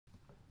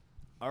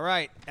All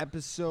right,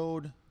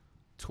 episode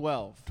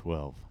 12.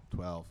 12.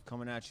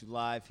 Coming at you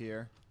live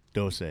here.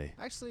 12.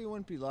 Actually, it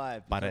wouldn't be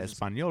live. Para because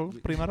español,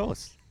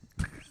 primeros.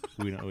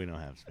 we don't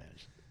have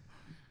Spanish.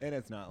 And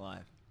it's not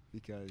live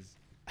because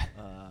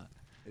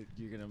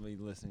you're going to be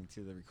listening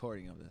to the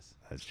recording of this.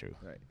 That's true.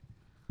 Right.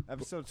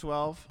 Episode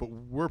 12. But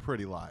we're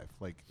pretty live,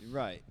 like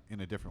Right.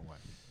 in a different way.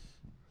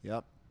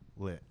 Yep.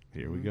 Lit.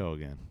 Here we go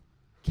again.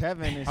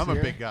 Kevin is I'm here.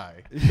 a big guy.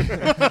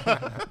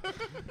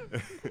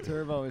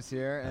 Turbo is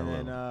here. And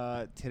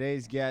then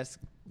today's guest,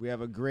 we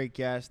have a great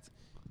guest.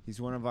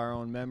 He's one of our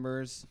own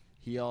members.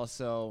 He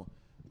also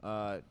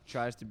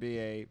tries to be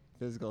a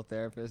physical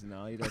therapist.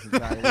 No, he doesn't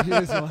try to. He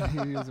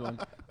is one.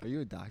 Are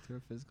you a doctor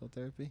of physical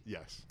therapy?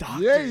 Yes.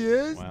 Yeah, he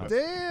is. Wow.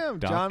 Damn.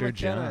 John Dr.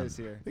 McKenna John. is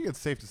here. I think it's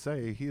safe to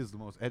say he is the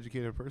most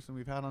educated person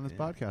we've had on this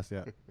podcast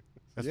yet.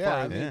 As Yeah, far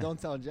I as mean, Yeah. don't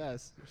tell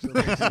Jess. She'll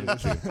think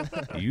she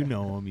is. You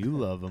know him. You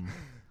love him.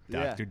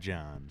 Yeah. Dr.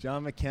 John.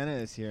 John McKenna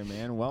is here,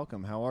 man.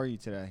 Welcome. How are you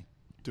today?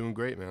 Doing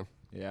great, man.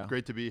 Yeah.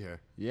 Great to be here.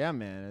 Yeah,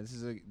 man.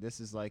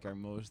 This is like our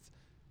most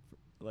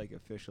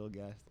official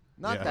guest.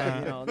 Not Yeah.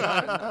 that,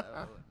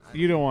 not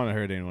You don't want to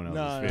hurt anyone else's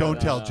No, feelings.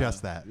 Don't tell no. Jess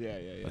that. Yeah.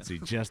 Let's see.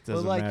 Just Well,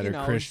 doesn't like, matter. you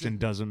know, Christian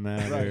it's doesn't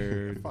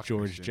matter. Fuck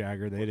George Christian.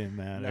 Jagger, they didn't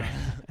matter. No.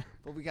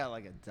 But we got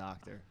like a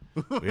doctor.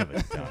 We have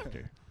a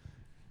doctor.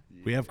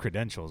 We have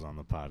credentials on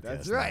the podcast.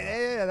 That's now. right.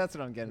 Yeah, that's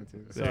what I'm getting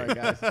to. Sorry,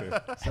 guys.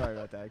 Sorry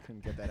about that. I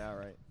couldn't get that out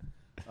right.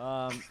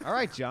 All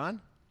right, John.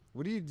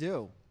 What do you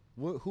do?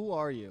 Who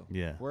are you?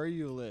 Yeah. Where do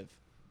you live?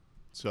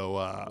 So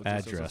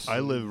Address. I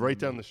live right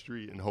down the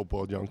street in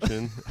Hopewell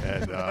Junction,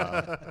 and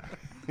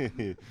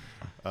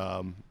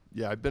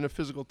yeah, I've been a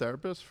physical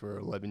therapist for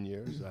 11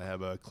 years. I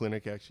have a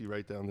clinic actually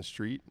right down the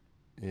street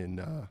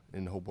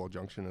in Hopewell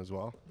Junction as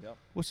well. Yep.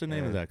 What's the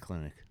name of that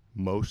clinic?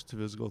 Most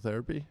Physical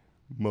Therapy,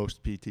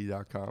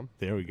 mostpt.com.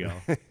 There we go.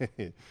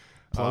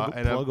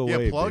 Plug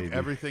away, plug baby.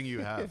 everything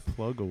you have.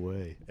 Plug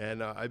away.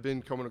 And I've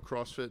been coming to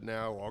CrossFit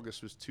now.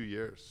 August was 2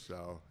 years,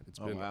 so it's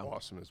Oh, been wow.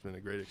 awesome. It's been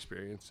a great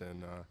experience,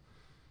 and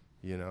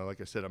you know,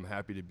 like I said, I'm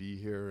happy to be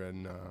here.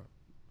 And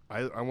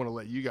I want to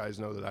let you guys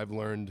know that I've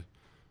learned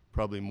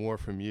probably more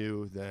from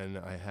you than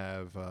I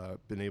have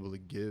been able to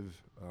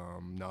give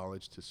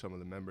knowledge to some of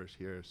the members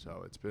here.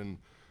 So it's been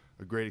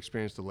a great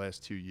experience the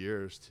last 2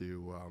 years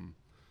to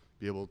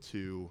be able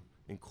to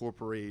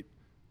incorporate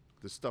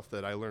the stuff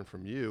that I learned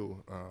from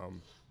you,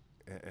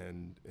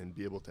 and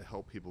be able to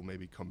help people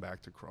maybe come back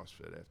to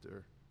CrossFit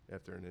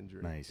after an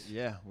injury. Nice.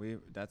 Yeah,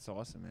 that's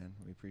awesome, man.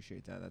 We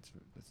appreciate that. That's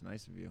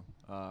nice of you.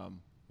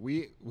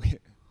 We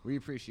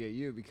appreciate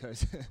you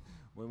because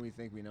when we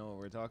think we know what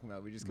we're talking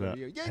about, we just go Yeah. to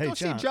you. Yeah, Hey, go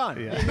John. see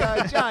John. Yeah.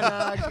 Hey, John,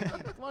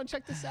 come on,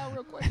 check this out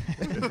real quick.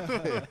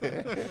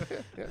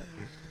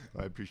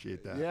 I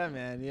appreciate that. Yeah,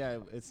 man. Yeah,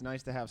 it's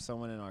nice to have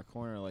someone in our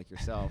corner like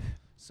yourself,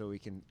 so we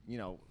can,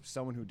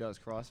 someone who does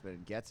CrossFit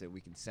and gets it,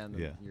 we can send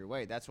them your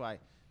way. That's why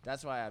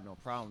I have no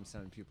problem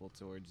sending people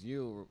towards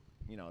you.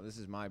 This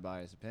is my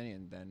biased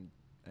opinion than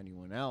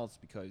anyone else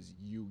because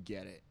you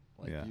get it.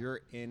 Like you're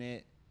in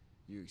it.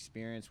 You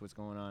experience what's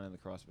going on in the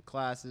CrossFit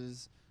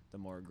classes, the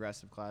more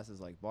aggressive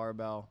classes like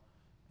barbell,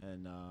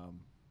 and I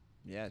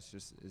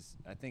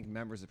think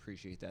members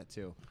appreciate that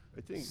too.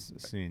 I think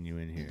Seeing you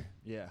in here.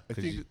 Yeah. I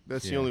 'Cause think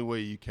that's the yeah. only way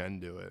you can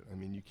do it. I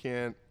mean, you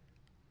can't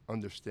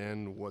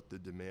understand what the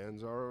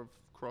demands are of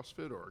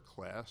CrossFit or a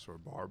class or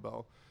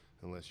barbell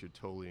unless you're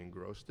totally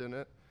engrossed in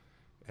it.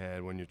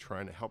 And when you're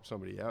trying to help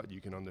somebody out, you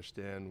can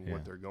understand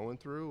what they're going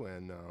through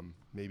and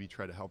maybe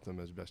try to help them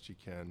as best you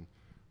can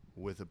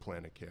with a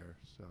plan of care.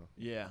 So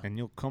Yeah. And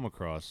you'll come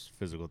across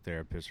physical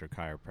therapists or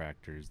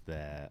chiropractors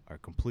that are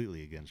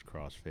completely against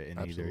CrossFit. And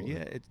Absolutely.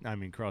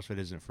 CrossFit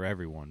isn't for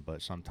everyone,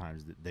 but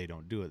sometimes they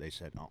don't do it. They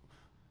said, oh,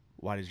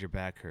 why does your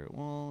back hurt?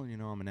 Well,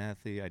 I'm an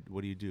athlete.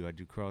 What do you do? I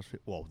do CrossFit.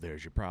 Well,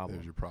 there's your problem.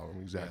 there's your problem.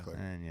 Exactly.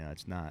 And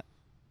that's not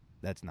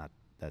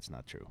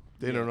true.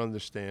 They don't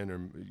understand, or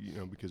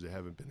because they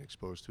haven't been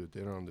exposed to it,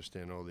 they don't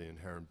understand all the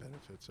inherent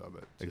benefits of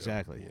it. too,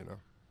 Exactly.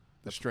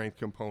 The strength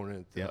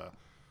component, Yep.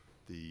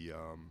 the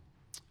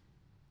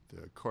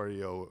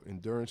cardio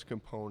endurance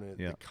component,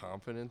 Yep. the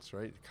confidence,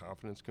 right? The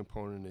confidence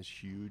component is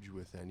huge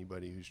with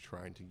anybody who's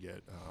trying to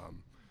get,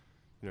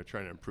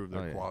 trying to improve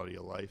their quality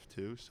of life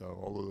too. So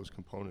all of those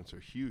components are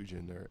huge,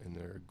 and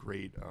they're a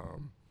great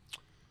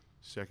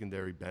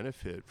secondary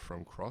benefit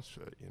from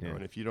CrossFit.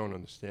 And if you don't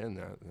understand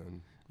that,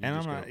 then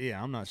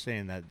I'm not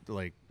saying that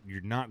like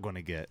you're not going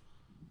to get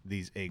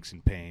these aches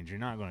and pains. You're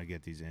not going to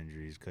get these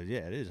injuries because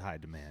it is high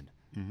demand.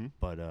 Mm-hmm.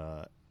 But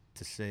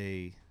to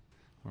say,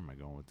 where am I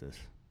going with this?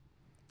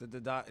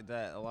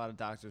 That a lot of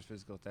doctors,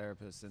 physical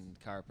therapists, and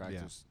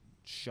chiropractors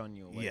shun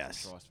you away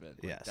Yes. from CrossFit.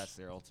 Yes. That's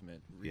their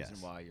ultimate reason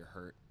Yes. why you're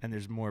hurt. And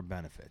there's more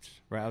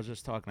benefits, right? I was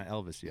just talking to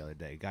Elvis the other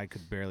day. Guy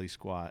could barely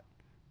squat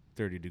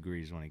 30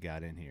 degrees when he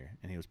got in here,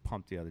 and he was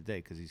pumped the other day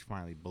because he's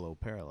finally below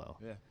parallel.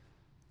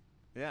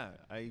 Yeah,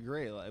 I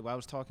agree. Like, I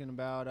was talking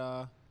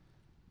about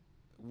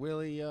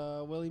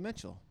Willie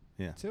Mitchell.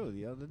 Yeah. Too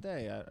the other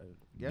day,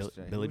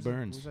 yesterday. Billy Who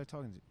Burns. was I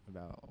talking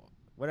about?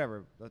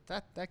 Whatever. But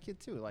that kid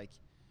too. Like,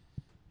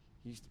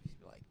 he used to be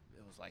like,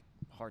 it was like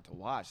hard to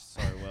watch.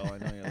 Sorry, Will, I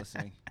know you're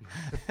listening.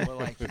 But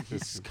like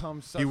he's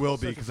come such He will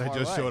such be a because I far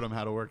just way. showed him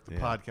how to work the Yeah.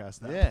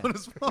 podcast app Yeah. on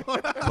his phone. He's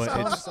But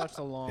come it's- such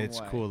a long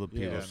It's way. cool that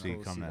people Yeah, see cool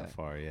to come see that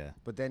far. Yeah.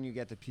 But then you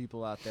get the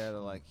people out there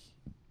that like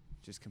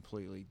just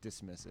completely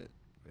dismiss it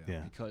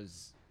Yeah.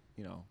 because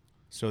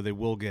So they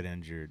will get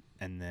injured,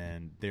 and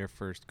then their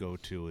first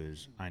go-to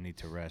is, I need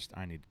to rest,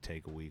 I need to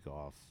take a week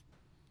off.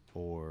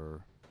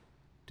 Or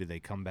do they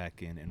come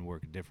back in and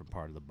work a different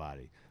part of the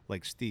body?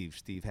 Like Steve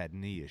had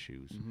knee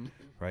issues,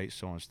 right?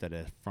 So instead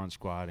of front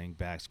squatting,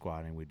 back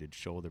squatting, we did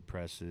shoulder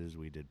presses,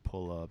 we did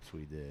pull-ups,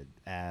 we did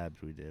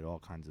abs, we did all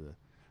kinds of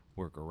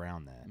work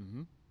around that.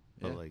 Mm-hmm.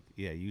 But like,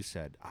 you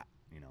said,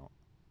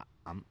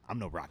 I'm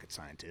no rocket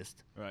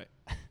scientist. Right.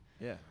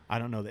 Yeah. I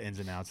don't know the ins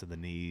and outs of the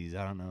knees.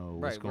 I don't know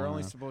what's Right. going We're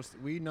only on. supposed to.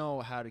 We know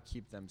how to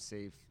keep them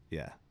safe.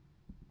 Yeah.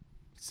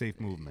 Safe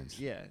movements.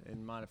 Yeah, and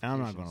And modifications. I'm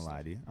not going to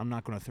lie to you. I'm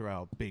not going to throw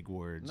out big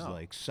words No,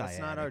 like that's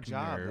sciatic not our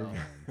job, nerve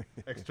though.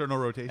 and External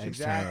rotation.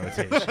 external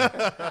Exactly.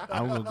 rotation.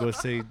 I'm going to go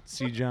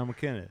see John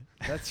McKenna.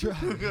 That's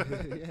right.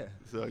 Yeah.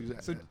 So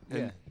exactly, So, and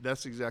yeah.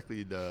 that's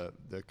exactly the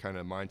kind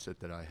of mindset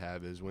that I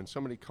have is when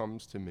somebody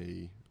comes to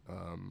me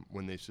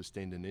when they've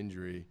sustained an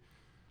injury,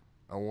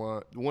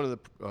 one of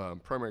the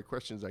primary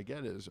questions I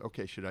get is,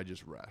 okay, should I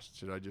just rest?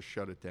 Should I just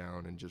shut it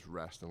down and just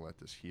rest and let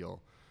this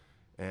heal?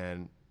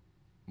 And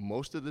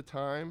most of the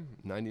time,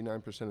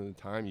 99% of the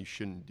time, you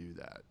shouldn't do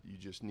that. You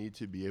just need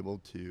to be able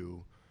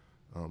to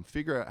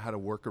figure out how to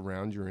work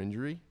around your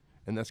injury,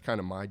 and that's kind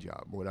of my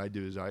job. What I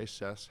do is I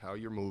assess how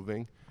you're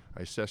moving,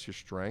 I assess your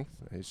strength,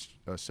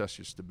 I assess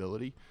your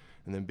stability,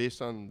 and then based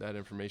on that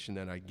information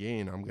that I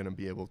gain, I'm going to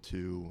be able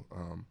to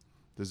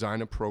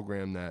design a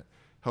program that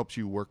helps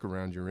you work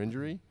around your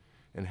injury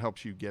and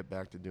helps you get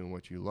back to doing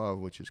what you love,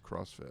 which is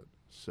CrossFit.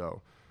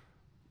 So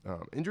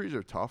injuries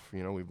are tough.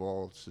 We've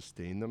all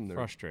sustained them.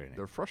 Frustrating.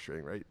 They're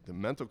frustrating, right? The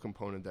mental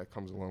component that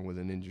comes along with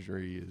an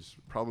injury is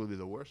probably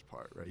the worst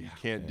part, right? You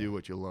can't do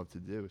what you love to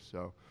do.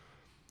 So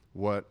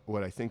what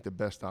I think the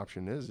best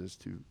option is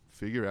to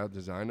figure out,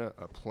 design a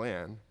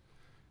plan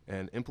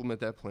and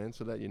implement that plan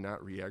so that you're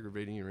not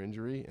re-aggravating your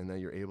injury and that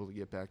you're able to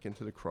get back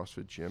into the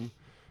CrossFit gym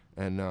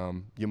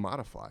and you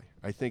modify.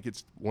 I think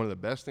it's one of the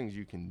best things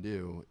you can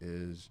do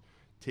is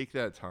take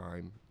that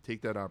time,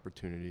 take that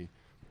opportunity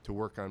to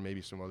work on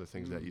maybe some other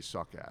things that you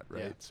suck at,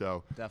 right? Yeah.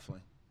 So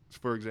Definitely.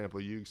 for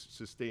example, you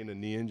sustain a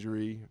knee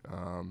injury,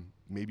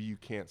 maybe you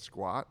can't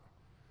squat,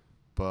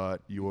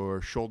 but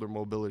your shoulder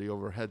mobility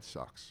overhead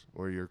sucks,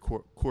 or your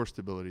core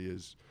stability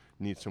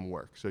needs some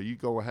work. So you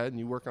go ahead and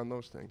you work on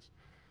those things.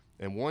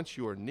 And once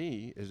your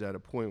knee is at a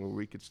point where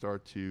we could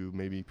start to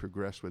maybe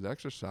progress with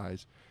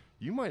exercise,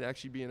 you might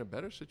actually be in a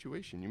better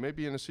situation. You may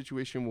be in a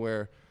situation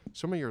where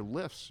some of your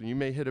lifts, you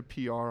may hit a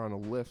PR on a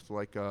lift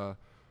like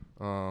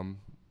an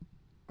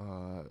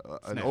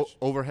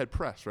overhead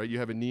press, right? You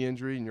have a knee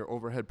injury and your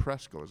overhead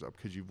press goes up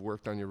because you've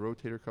worked on your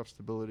rotator cuff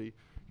stability,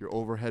 your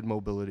overhead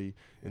mobility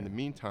in the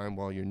meantime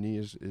while your knee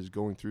is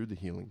going through the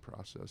healing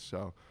process.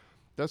 So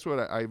that's what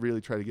I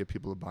really try to get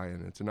people to buy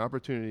in. It's an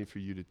opportunity for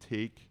you to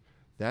take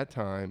that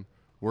time,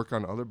 work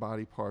on other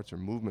body parts or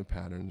movement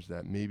patterns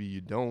that maybe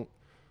you don't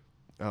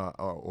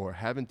or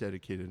haven't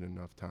dedicated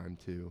enough time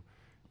to,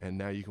 and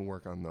now you can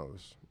work on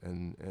those.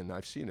 And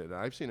I've seen it.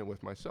 I've seen it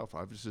with myself.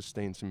 I've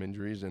sustained some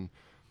injuries and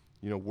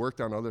worked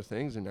on other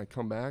things, and I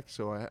come back.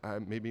 So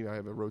maybe I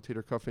have a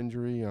rotator cuff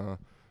injury.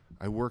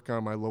 I work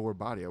on my lower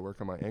body. I work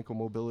on my ankle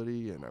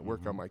mobility, and I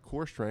work on my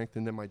core strength,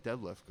 and then my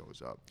deadlift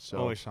goes up. So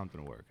Always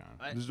something to work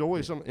on. there's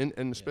always some, and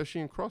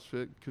especially in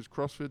CrossFit, because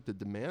CrossFit, the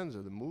demands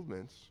of the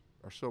movements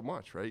are so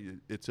much, right?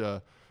 It's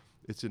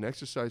an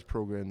exercise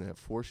program that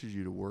forces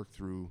you to work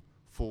through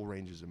full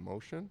ranges of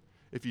motion.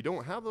 If you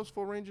don't have those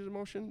full ranges of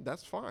motion,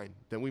 that's fine.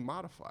 Then we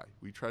modify.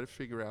 We try to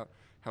figure out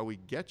how we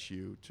get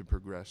you to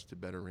progress to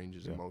better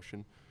ranges of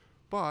motion.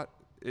 But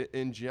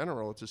in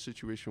general, it's a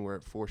situation where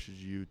it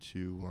forces you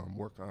to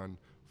work on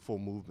full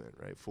movement,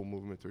 right? Full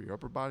movement through your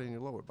upper body and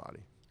your lower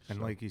body. And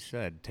So- like you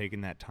said,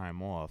 taking that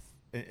time off,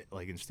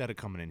 like instead of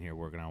coming in here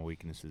working on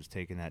weaknesses,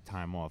 taking that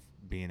time off,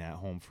 being at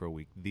home for a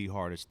week, the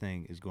hardest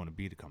thing is going to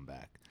be to come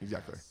back.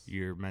 Exactly.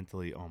 You're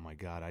mentally, oh my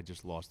God, I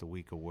just lost a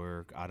week of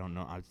work. I don't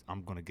know.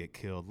 I'm going to get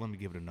killed. Let me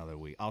give it another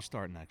week. I'll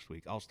start next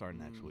week.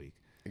 next week.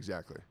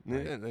 Exactly.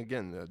 Right. And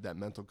again, that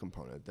mental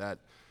component, that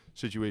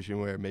situation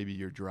where maybe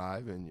your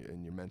drive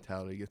and your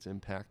mentality gets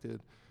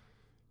impacted,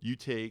 you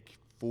take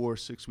 4 or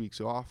 6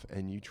 weeks off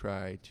and you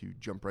try to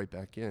jump right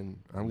back in.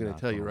 I'm going Not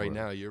to tell you gonna right work.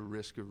 now, your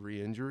risk of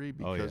re-injury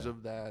because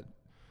of that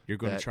You're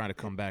going to that- try to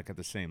come back at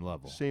the same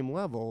level. same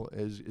level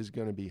is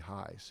going to be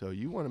high. So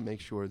you want to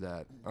make sure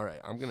that, all right,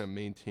 I'm going to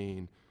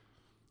maintain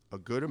a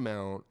good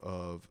amount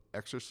of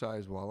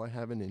exercise while I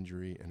have an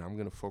injury, and I'm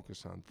going to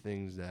focus on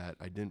things that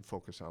I didn't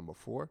focus on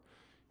before.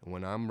 And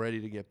when I'm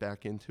ready to get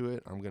back into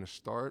it, I'm going to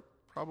start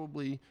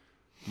probably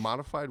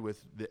modified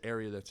with the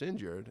area that's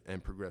injured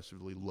and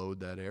progressively load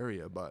that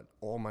area. But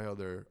all my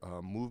other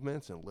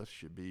movements and lifts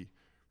should be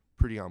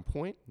pretty on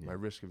point. Yeah. My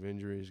risk of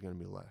injury is going to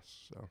be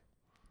less. So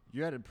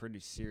You had a pretty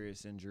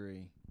serious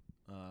injury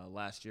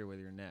last year with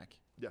your neck.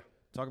 Yeah.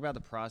 Talk about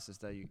the process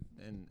that you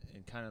and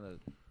kind of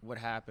what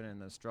happened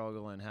and the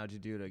struggle and how'd you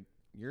do to.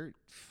 You're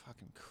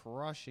fucking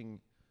crushing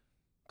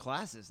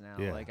classes now.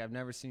 Yeah. Like I've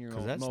never seen your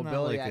 'Cause that's not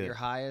mobility like at a- your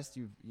highest.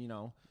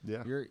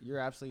 Yeah. You're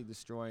absolutely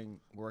destroying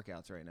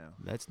workouts right now.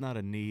 That's not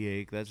a knee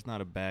ache. That's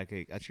not a back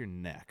ache. That's your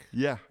neck.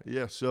 Yeah.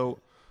 So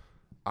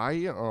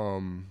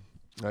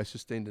I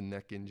sustained a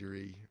neck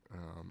injury.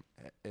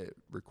 It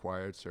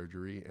required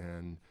surgery,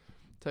 and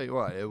tell you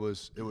what, it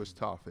was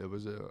tough. It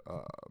was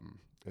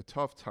a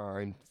tough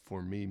time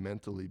for me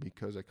mentally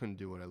because I couldn't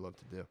do what I love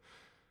to do.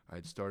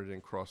 I'd started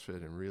in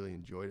CrossFit and really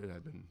enjoyed it.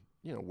 I've been,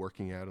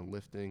 working out and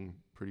lifting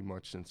pretty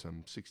much since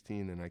I'm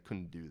 16, and I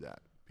couldn't do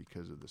that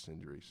because of this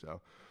injury.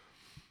 So,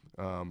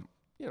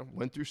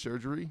 went through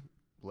surgery,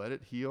 let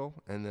it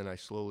heal, and then I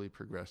slowly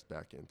progressed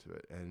back into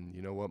it. And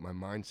you know what? My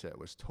mindset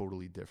was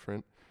totally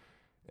different,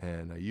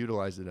 and I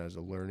utilized it as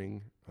a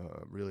learning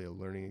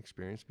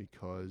experience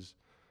because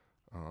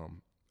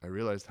I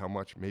realized how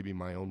much maybe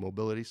my own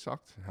mobility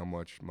sucked, how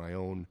much my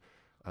own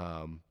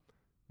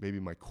maybe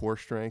my core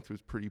strength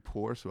was pretty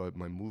poor, so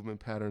my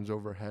movement patterns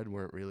overhead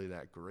weren't really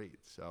that great.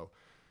 So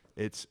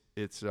it's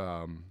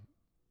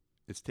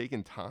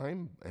taken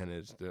time,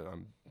 and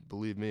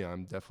believe me,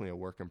 I'm definitely a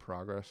work in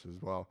progress as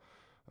well.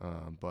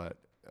 But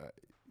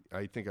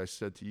I think I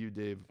said to you,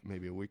 Dave,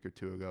 maybe a week or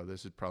two ago,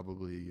 this is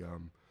probably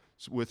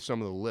with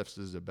some of the lifts,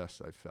 this is the best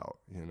I've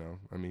felt.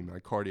 I mean, my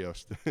cardio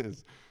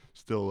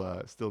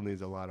still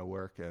needs a lot of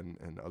work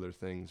and other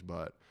things,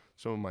 but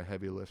some of my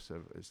heavy lifts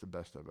is the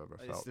best I've ever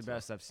felt. It's the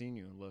best I've seen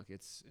you. Look,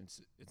 it's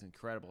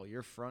incredible.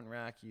 Your front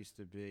rack used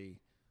to be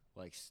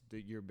like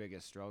your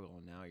biggest struggle,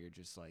 and now you're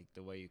just like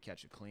the way you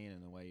catch it clean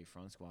and the way you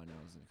front squat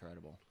now is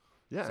incredible.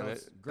 Yeah, so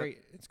it's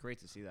great. It's great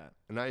to see that.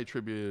 And I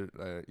attribute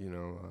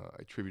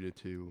it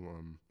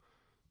to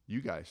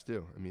you guys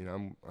too. I mean,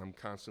 I'm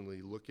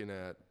constantly looking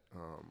at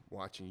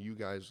watching you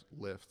guys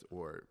lift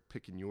or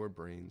picking your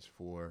brains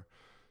for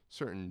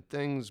certain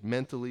things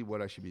mentally,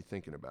 what I should be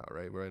thinking about,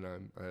 right?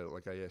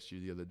 Like I asked you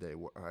the other day,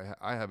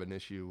 I have an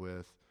issue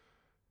with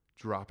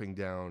dropping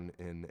down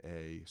in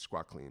a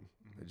squat clean.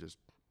 I just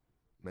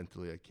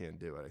mentally I can't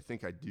do it. I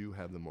think I do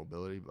have the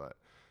mobility, but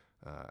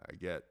I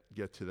get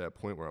to that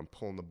point where I'm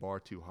pulling the bar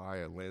too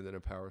high. I land in a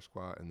power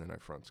squat and then I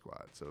front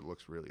squat, so it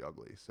looks really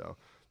ugly. So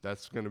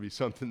that's going to be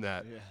something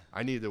that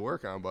I need to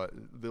work on. But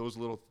those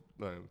little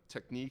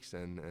techniques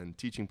and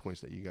teaching points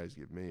that you guys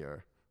give me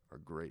are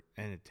great.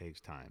 And it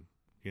takes time.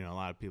 A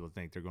lot of people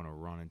think they're going to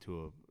run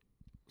into a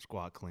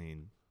squat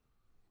clean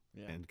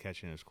and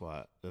catching a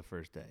squat the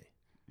first day,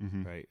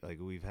 right? Like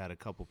we've had a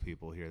couple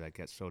people here that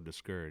get so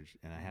discouraged,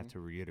 and I have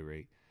to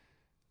reiterate,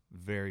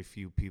 very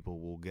few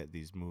people will get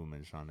these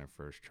movements on their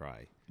first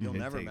try. You'll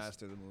never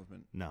master the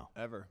movement. No.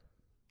 Ever.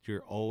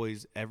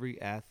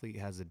 Every athlete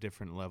has a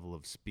different level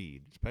of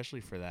speed, especially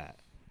for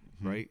that,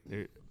 right?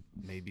 There,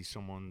 maybe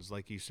someone's,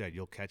 like you said,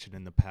 you'll catch it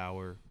in the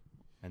power,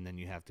 and then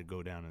you have to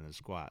go down in the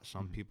squat.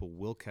 Some people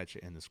will catch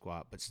it in the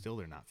squat, but still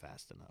they're not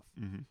fast enough,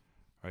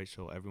 right?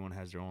 So everyone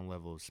has their own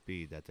level of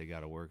speed that they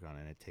got to work on,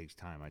 and it takes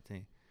time. I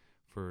think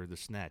for the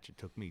snatch, it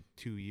took me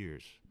 2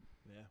 years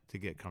to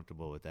get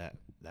comfortable with that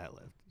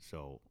lift.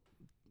 So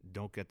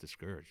don't get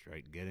discouraged,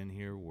 right? Get in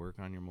here, work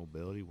on your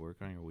mobility,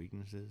 work on your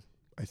weaknesses.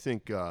 I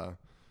think,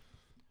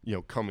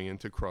 coming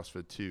into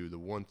CrossFit too, the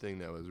one thing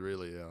that was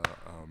really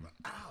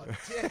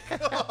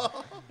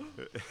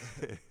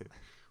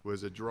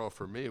was a draw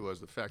for me was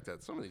the fact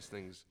that some of these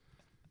things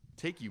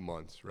take you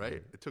months,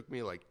 right? It took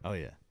me like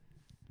a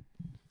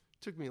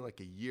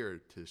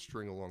year to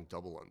string along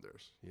double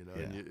unders,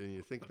 and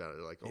you think about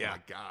it like, oh my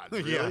God,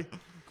 really?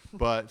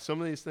 But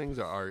some of these things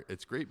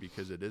it's great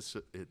because it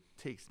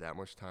takes that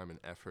much time and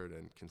effort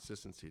and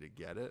consistency to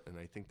get it. And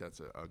I think that's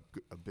a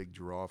big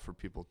draw for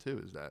people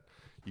too, is that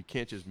you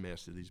can't just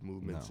master these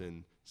movements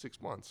in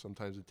 6 months.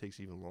 Sometimes it takes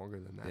even longer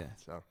than that. Yeah.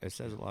 So it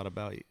says a lot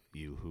about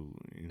you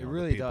it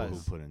really the people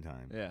does. who put in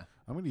time. Yeah.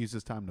 I'm going to use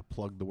this time to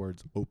plug the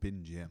words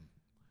open gym.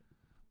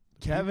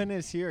 Kevin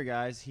is here,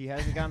 guys. He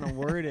hasn't gotten a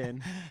word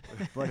in,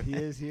 but he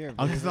is here.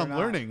 I'm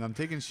learning. I'm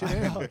taking shit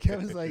in.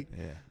 Kevin's like,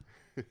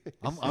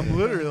 I'm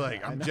literally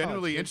like, I I'm know,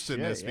 genuinely it's interested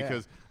good in this shit, yeah.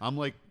 because I'm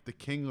like the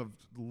king of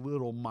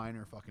little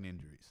minor fucking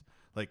injuries.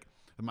 Like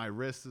my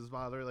wrist is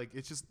bothering. Like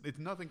it's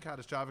nothing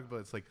catastrophic, but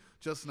it's like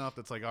just enough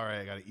that's like, all right,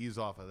 I got to ease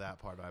off of that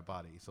part of my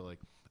body. So like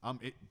I'm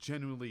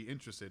genuinely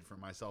interested for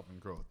myself in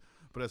growth.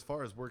 But as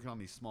far as working on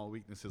these small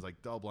weaknesses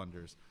like double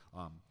unders,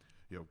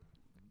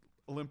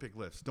 Olympic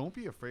lifts, don't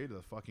be afraid of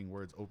the fucking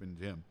words open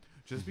gym.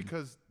 Just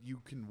because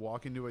you can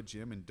walk into a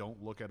gym and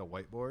don't look at a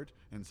whiteboard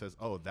and says,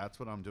 oh, that's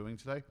what I'm doing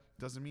today,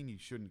 doesn't mean you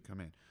shouldn't come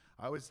in.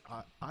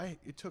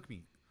 It took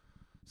me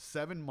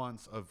 7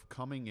 months of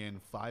coming in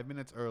 5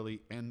 minutes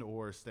early and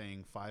or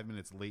staying 5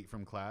 minutes late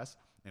from class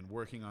and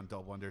working on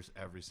double unders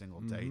every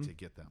single day to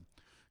get them.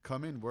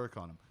 Come in, work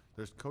on them.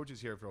 There's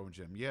coaches here for open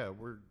gym. Yeah,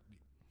 we're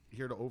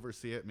here to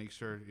oversee it, make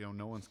sure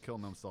no one's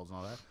killing themselves and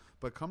all that.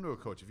 But come to a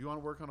coach. If you want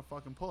to work on a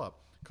fucking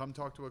pull-up, come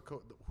talk to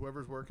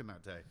whoever's working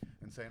that day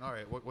and saying, all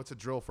right, what's a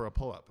drill for a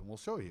pull-up? And we'll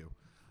show you.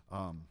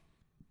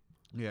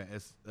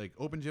 It's like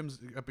open gyms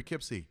at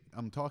Poughkeepsie.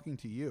 I'm talking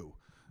to you.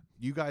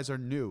 you guys are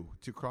new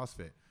to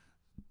CrossFit.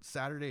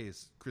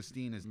 Saturdays,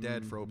 Christine is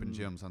dead for open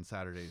gyms on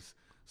Saturdays.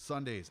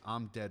 Sundays,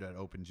 I'm dead at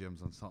open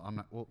gyms on I'm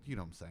not. Well, you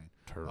know what I'm saying.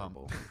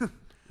 Terrible.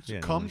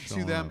 Come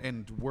to them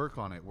and work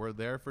on it. We're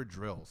there for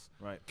drills.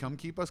 Right. Come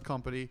keep us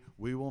company.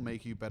 We will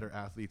make you better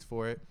athletes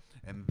for it,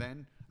 and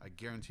then I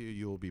guarantee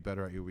you will be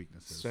better at your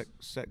weaknesses.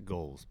 Set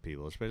goals,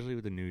 people, especially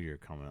with the new year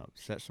coming up.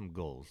 Set some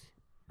goals.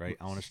 Right,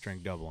 I want to string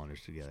double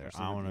unders together.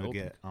 I want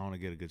to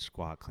get a good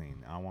squat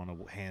clean. I want to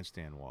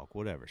handstand walk.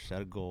 Whatever.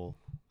 Set a goal.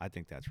 I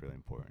think that's really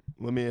important.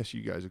 Let me ask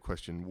you guys a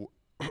question.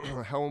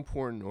 How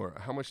important or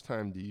how much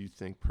time do you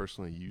think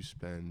personally you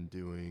spend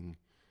doing,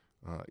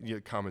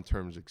 common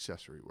terms,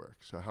 accessory work?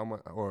 So how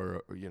much,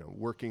 or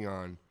working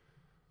on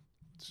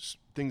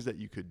things that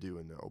you could do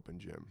in the open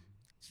gym?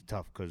 It's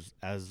tough because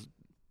as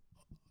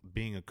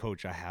being a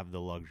coach, I have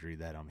the luxury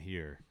that I'm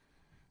here.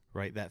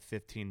 Right, that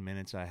 15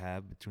 minutes I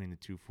have between the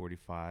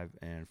 2:45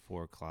 and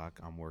 4 o'clock,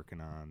 I'm working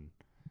on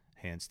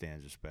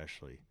handstands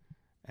especially,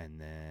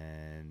 and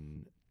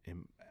then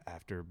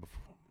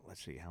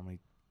let's see how many.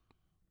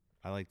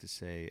 I like to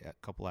say a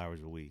couple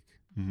hours a week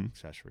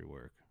accessory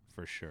work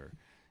for sure.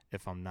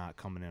 If I'm not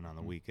coming in on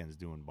the weekends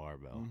doing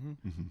barbell,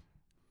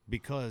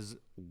 because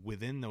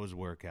within those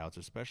workouts,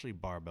 especially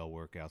barbell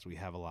workouts, we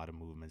have a lot of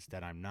movements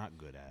that I'm not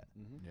good at.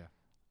 Yeah.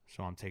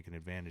 So I'm taking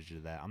advantage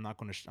of that. I'm not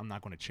going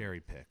to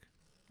cherry pick.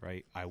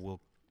 Right, I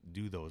will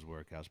do those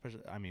workouts.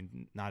 Especially, I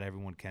mean, not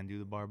everyone can do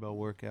the barbell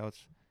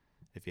workouts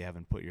if you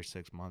haven't put your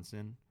 6 months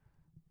in,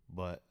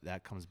 but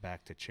that comes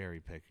back to cherry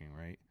picking,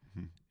 right?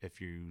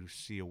 If you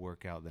see a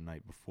workout the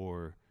night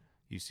before,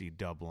 you see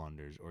double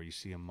unders, or you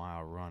see a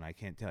mile run. I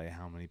can't tell you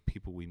how many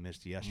people we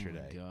missed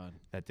yesterday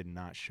that did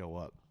not show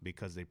up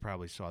because they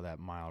probably saw that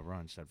mile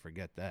run, said,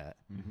 forget that,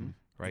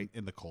 right?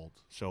 In the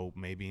cold. So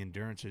maybe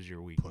endurance is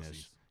your weakness.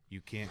 Pussies.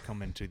 You can't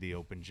come into the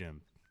open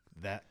gym.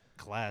 That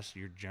class,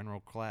 your general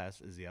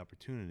class, is the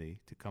opportunity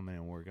to come in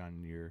and work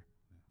on your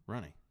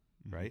running,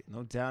 right?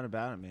 No doubt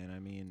about it, man. I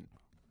mean,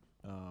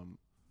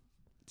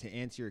 to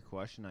answer your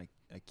question, I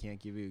can't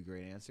give you a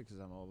great answer because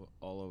I'm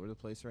all over the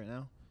place right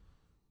now.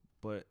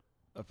 But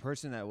a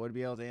person that would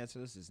be able to answer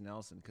this is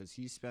Nelson, because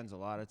he spends a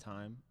lot of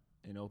time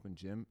in open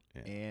gym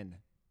and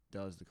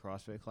does the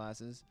CrossFit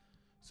classes.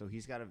 So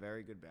he's got a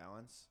very good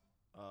balance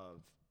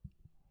of,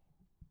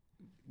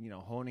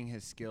 honing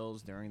his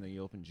skills during the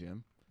open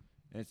gym.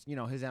 And it's,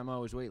 his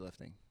MO is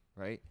weightlifting,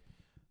 right?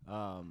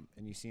 And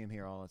you see him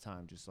here all the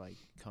time, just like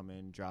come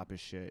in, drop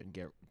his shit, and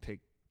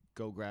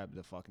go grab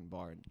the fucking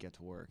bar and get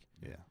to work.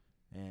 Yeah.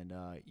 And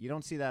you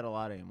don't see that a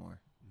lot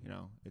anymore.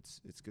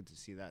 It's good to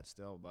see that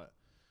still. But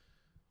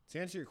to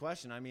answer your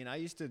question, I mean, I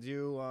used to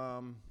do,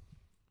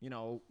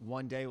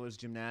 one day was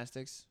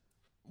gymnastics,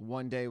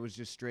 one day was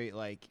just straight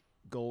like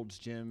Gold's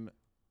Gym,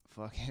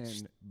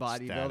 fucking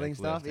bodybuilding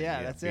stuff.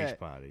 Yeah, that's it.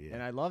 Body, yeah.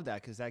 And I love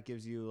that because that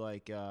gives you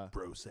like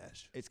Bro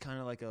sesh. It's kind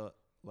of like a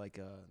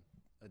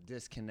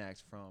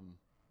disconnect from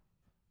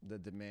the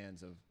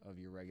demands of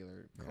your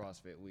regular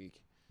CrossFit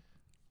week.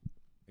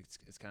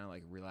 It's kind of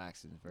like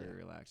relaxing, very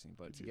relaxing.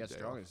 But to get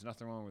stronger, there's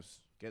nothing wrong with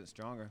getting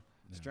stronger.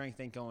 Yeah. Strength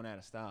ain't going out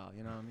of style.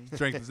 You know what I mean?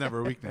 Strength is never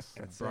a weakness.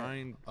 That's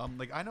Brian.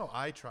 I know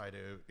I try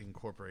to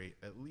incorporate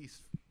at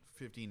least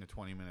 15 to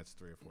 20 minutes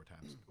 3 or 4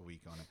 times a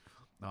week on it.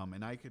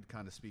 And I could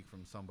kind of speak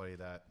from somebody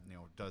that,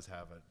 does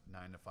have a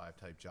 9 to 5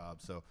 type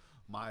job. So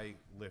my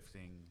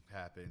lifting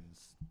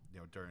happens,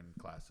 during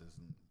classes,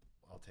 and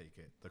I'll take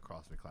it. The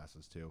CrossFit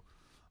classes too.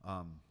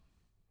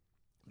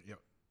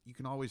 You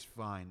can always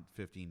find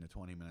 15 to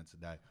 20 minutes a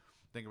day.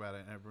 Think about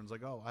it, and everyone's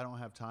like, "Oh, I don't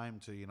have time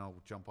to,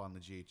 jump on the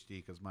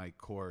GHD because my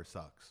core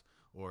sucks,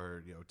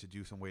 or to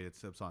do some weighted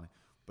sit-ups on it."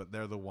 But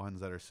they're the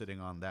ones that are sitting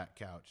on that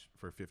couch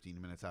for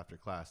 15 minutes after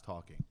class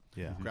talking.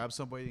 Yeah. Grab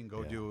somebody and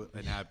go do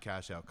an ab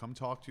cash out. Come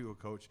talk to a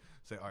coach.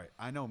 Say, all right,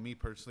 I know me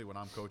personally when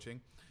I'm coaching,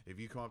 if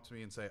you come up to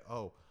me and say,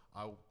 oh,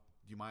 do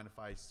you mind if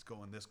I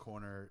go in this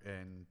corner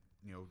and,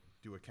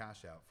 do a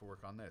cash out for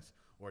work on this?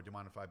 Or do you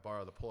mind if I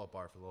borrow the pull-up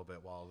bar for a little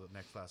bit while the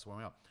next class is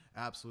warming up?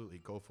 Absolutely,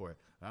 go for it.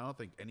 And I don't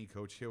think any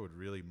coach here would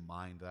really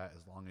mind that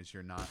as long as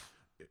you're not,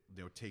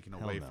 taking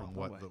away from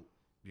what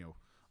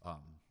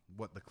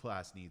what the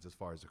class needs as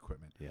far as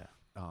equipment. Yeah.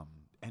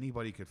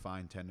 Anybody could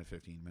find 10 to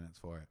 15 minutes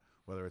for it,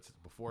 whether it's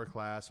before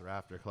class or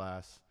after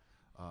class.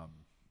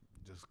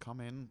 Just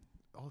come in.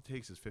 All it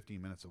takes is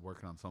 15 minutes of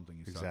working on something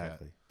you suck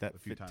at.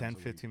 That 10,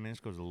 15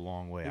 minutes goes a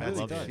long way. I really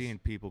love does. seeing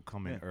people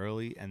come in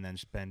early and then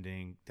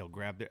they'll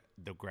grab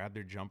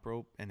their jump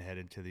rope and head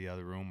into the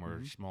other room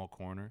or small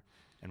corner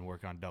and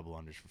work on double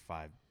unders for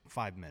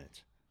 5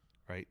 minutes.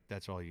 Right?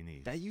 That's all you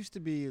need. That used to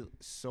be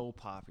so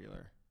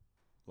popular,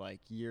 like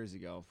years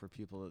ago, for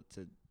people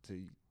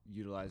to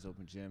utilize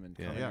open gym and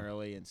come in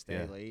early and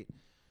stay late.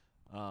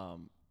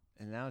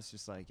 And now it's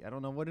just like, I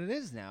don't know what it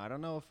is now. I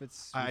don't know if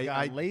it's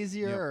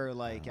lazier or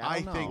like, I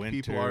don't know.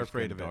 think people are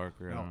afraid of it.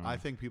 Darker, No, I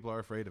think people are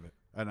afraid of it.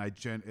 And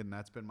and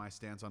that's been my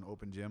stance on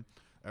open gym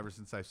ever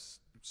since I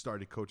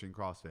started coaching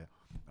CrossFit.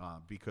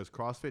 Because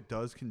CrossFit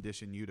does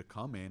condition you to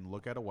come in,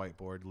 look at a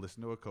whiteboard,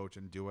 listen to a coach,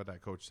 and do what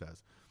that coach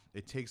says.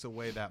 It takes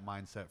away that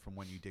mindset from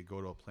when you did go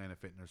to a Planet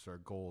Fitness or a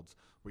Gold's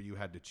where you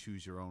had to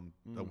choose your own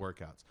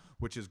workouts,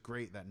 which is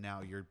great that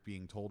now you're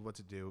being told what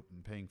to do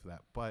and paying for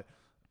that. But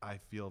I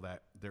feel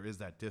that there is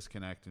that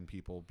disconnect in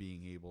people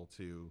being able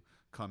to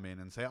come in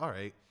and say, all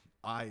right,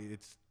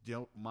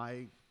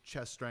 my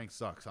chest strength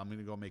sucks. I'm going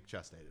to go make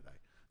chest day today.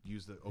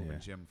 Use the open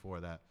gym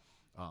for that.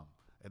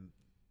 And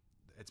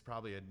it's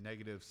probably a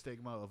negative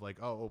stigma of like,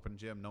 oh, open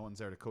gym, no one's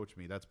there to coach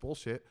me. That's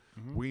bullshit.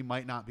 We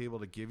might not be able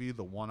to give you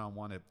the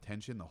one-on-one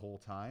attention the whole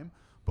time,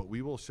 but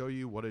we will show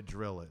you what a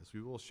drill is.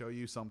 We will show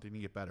you something to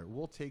get better.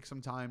 We'll take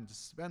some time to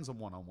spend some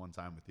one-on-one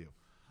time with you.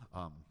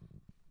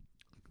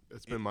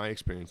 It's been my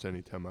experience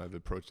anytime I've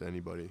approached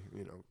anybody,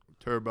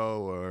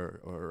 Turbo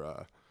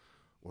or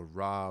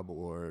Rob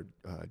or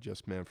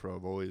Just Manfro.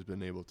 I've always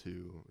been able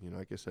to,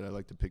 like I said, I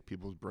like to pick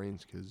people's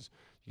brains because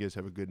you guys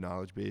have a good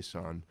knowledge base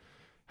on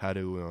how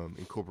to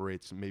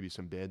incorporate some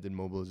banded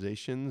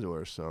mobilizations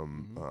or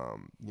some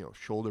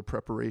shoulder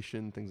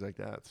preparation, things like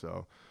that.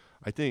 So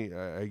I think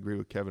I agree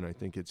with Kevin. I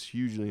think it's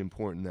hugely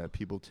important that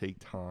people take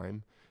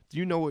time. Do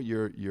you know what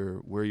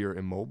where you're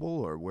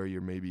immobile or where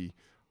you're maybe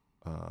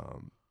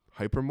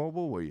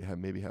hypermobile, where you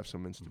have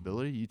some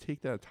instability? You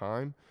take that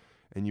time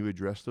and you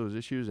address those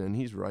issues. And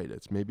he's right.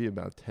 It's maybe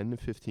about 10 to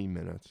 15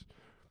 minutes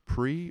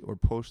pre or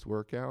post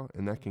workout,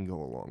 and that can go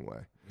a long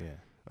way.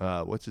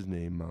 Yeah. What's his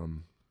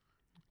name?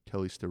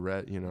 Kelly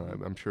Starrett.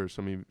 I'm sure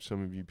some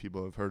of you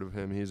people have heard of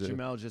him. He's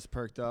Jamel just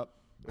perked up.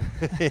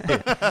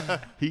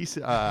 He's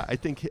I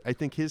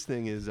think his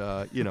thing is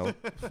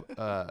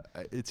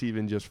it's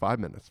even just 5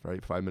 minutes,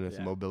 right? 5 minutes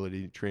of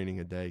mobility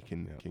training a day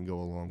can go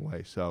a long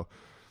way. So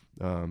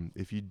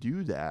if you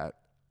do that,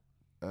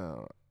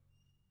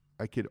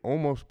 I could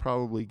almost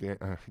probably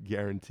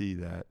guarantee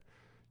that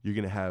you're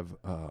going to have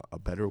a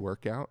better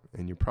workout,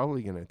 and you're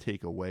probably going to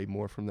take away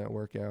more from that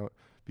workout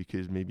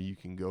because maybe you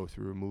can go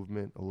through a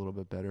movement a little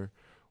bit better,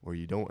 or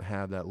you don't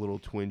have that little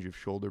twinge of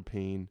shoulder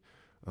pain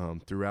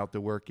throughout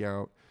the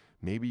workout.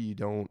 Maybe you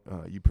don't,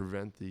 you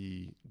prevent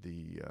the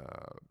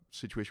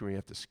situation where you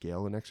have to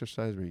scale an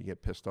exercise where you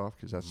get pissed off,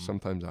 because that's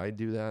sometimes I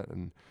do that,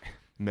 and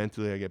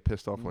mentally I get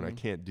pissed off when I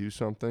can't do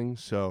something.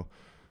 So,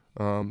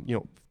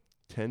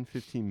 10,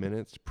 15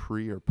 minutes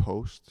pre or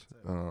post.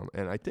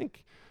 And I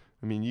think,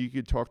 you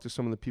could talk to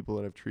some of the people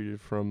that I've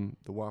treated from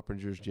the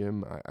Wappingers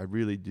gym. I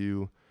really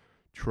do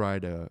try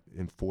to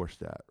enforce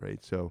that,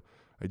 right? So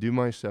I do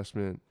my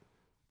assessment.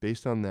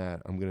 Based on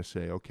that, I'm going to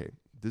say, okay,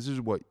 this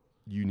is what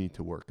you need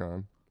to work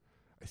on.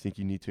 I think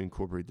you need to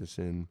incorporate this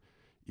in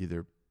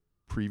either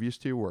previous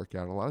to your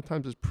workout. A lot of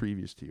times it's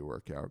previous to your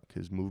workout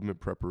because movement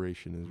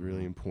preparation is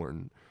really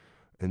important.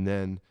 And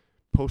then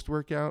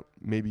post-workout,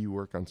 maybe you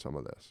work on some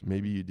of this.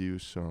 Maybe you do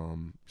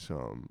some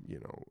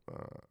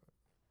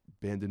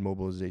banded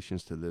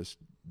mobilizations to this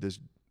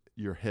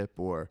your hip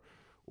or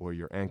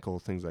your ankle,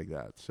 things like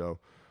that. So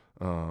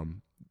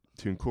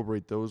to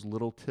incorporate those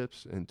little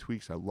tips and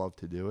tweaks, I love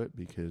to do it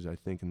because I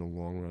think in the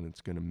long run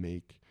it's going to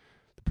make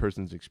the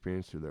person's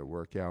experience through their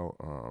workout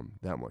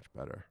that much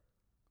better.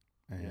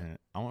 And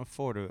I want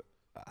forward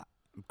to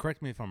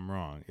correct me if I'm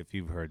wrong, if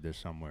you've heard this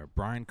somewhere.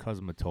 Brian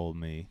Kuzma told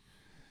me,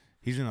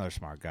 he's another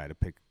smart guy to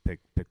pick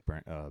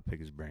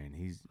his brain.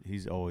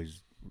 He's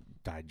always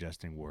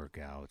digesting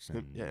workouts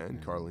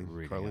and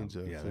Carlene. Carlene's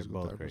a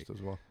physical therapist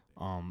as well.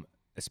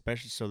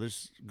 Especially, so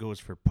this goes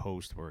for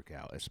post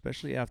workout,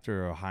 especially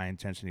after a high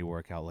intensity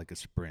workout like a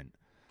sprint,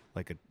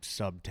 like a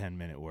sub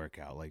 10-minute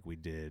workout, like we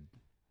did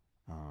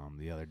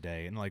the other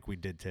day, and like we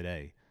did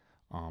today.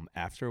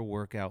 After a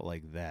workout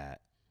like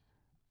that,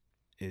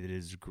 it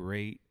is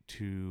great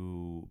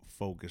to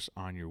focus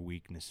on your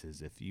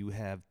weaknesses. If you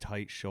have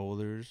tight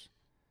shoulders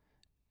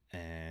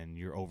and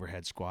your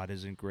overhead squat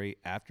isn't great,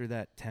 after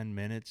that 10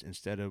 minutes,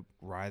 instead of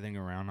writhing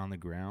around on the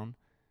ground,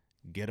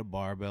 get a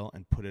barbell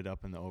and put it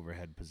up in the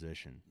overhead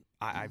position.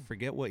 I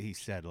forget what he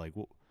said, like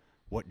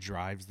what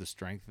drives the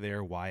strength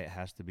there, why it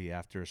has to be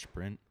after a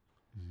sprint.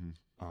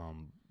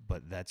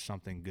 But that's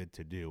something good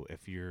to do.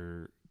 If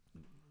your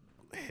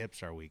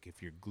hips are weak,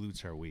 if your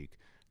glutes are weak,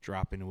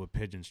 drop into a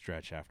pigeon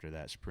stretch after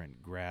that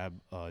sprint. Grab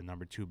a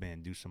number 2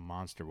 band, do some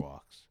monster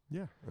walks.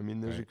 Yeah,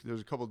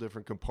 there's a couple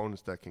different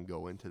components that can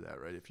go into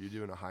that, right? If you're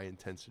doing a high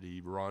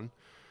intensity run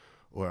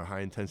or a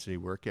high intensity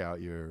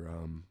workout, your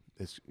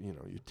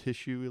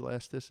tissue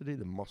elasticity,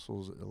 the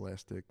muscles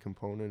elastic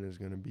component is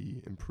going to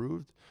be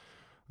improved.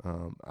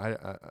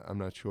 I'm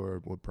not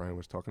sure what Brian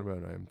was talking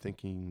about. I'm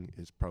thinking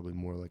it's probably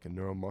more like a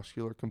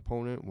neuromuscular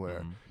component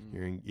where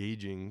you're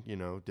engaging,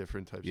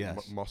 different types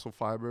of muscle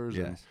fibers,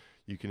 and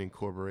you can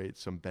incorporate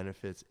some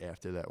benefits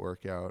after that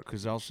workout.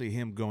 Because I'll see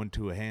him going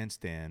to a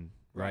handstand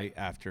right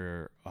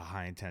after a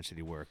high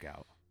intensity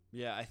workout.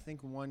 Yeah, I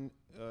think one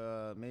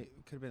it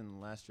could have been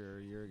last year or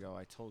a year ago.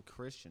 I told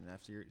Christian as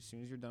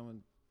soon as you're done with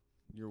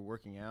your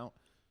working out,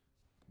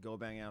 go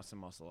bang out some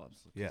muscle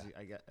ups. Yeah,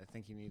 I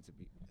think he needs to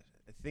be.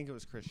 I think it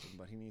was Christian,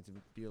 but he needs to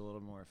be a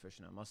little more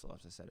efficient on muscle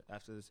ups. I said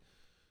after this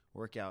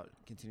workout,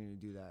 continue to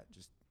do that.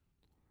 Just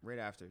right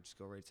after, just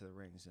go right to the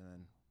rings and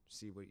then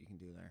see what you can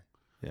do there.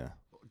 Yeah.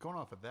 Going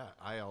off of that,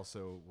 I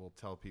also will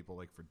tell people,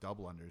 like, for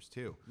double unders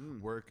too,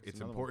 it's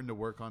another important to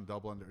work on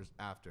double unders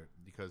after,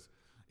 because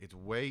it's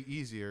way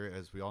easier,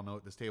 as we all know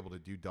at this table, to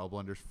do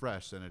double unders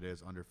fresh than it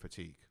is under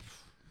fatigue.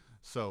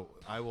 So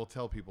I will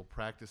tell people,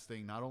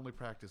 not only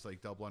practice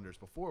like double unders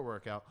before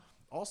workout,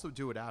 also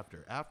do it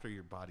after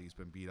your body's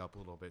been beat up a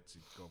little bit, to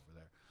go over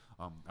there.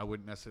 I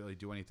wouldn't necessarily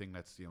do anything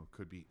that's,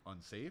 could be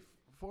unsafe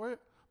for it,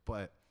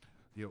 but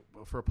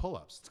for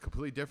pull-ups, it's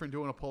completely different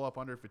doing a pull-up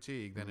under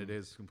fatigue than it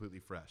is completely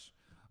fresh.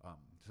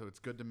 So it's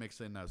good to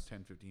mix in those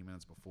 10, 15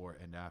 minutes before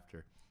and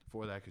after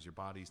for that, because your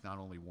body's not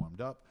only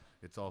warmed up,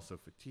 it's also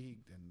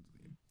fatigued, and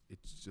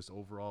it's just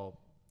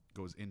overall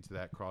goes into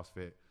that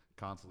CrossFit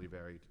constantly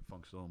varied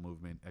functional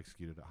movement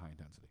executed at high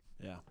intensity.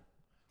 Yeah.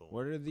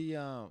 What are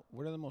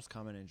the most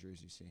common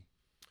injuries you see?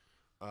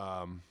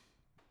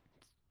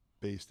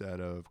 Based out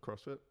of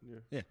CrossFit?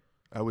 Yeah.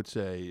 I would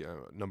say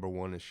number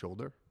one is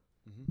shoulder.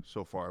 Mm-hmm.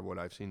 So far, what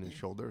I've seen is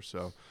shoulder.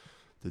 So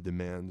the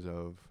demands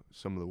of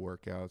some of the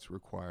workouts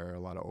require a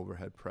lot of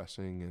overhead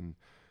pressing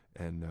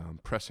and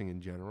pressing in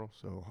general.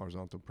 So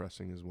horizontal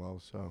pressing as well.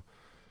 So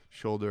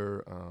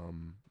shoulder,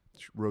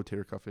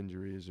 rotator cuff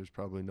injuries is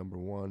probably number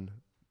one.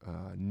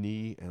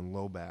 Knee and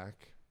low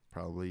back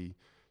probably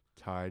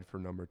tied for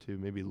number two.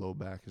 Maybe low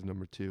back is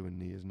number two and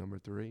knee is number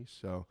three.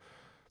 So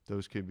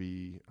those could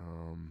be,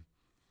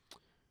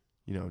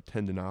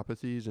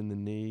 tendinopathies in the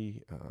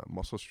knee,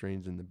 muscle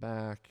strains in the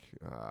back,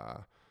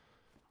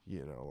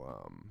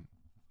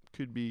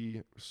 could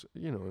be,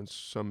 in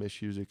some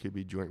issues, it could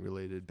be joint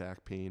related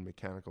back pain,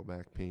 mechanical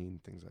back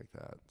pain, things like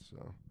that.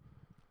 So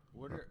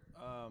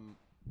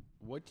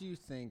what do you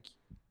think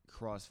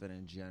CrossFit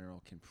in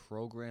general can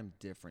program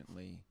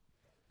differently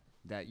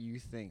that you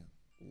think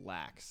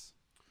lacks?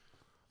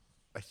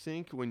 I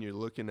think when you're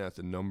looking at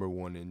the number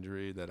one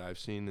injury that I've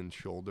seen in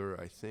shoulder,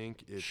 I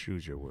think it's...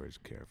 Choose your words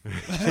carefully.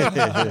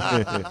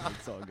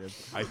 It's all good.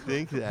 I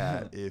think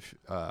that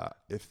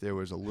if there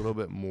was a little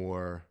bit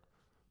more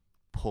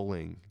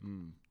pulling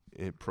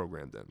it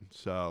programmed in.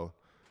 So,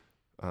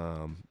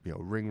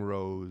 ring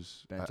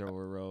rows. Bent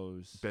over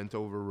rows.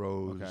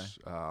 Okay.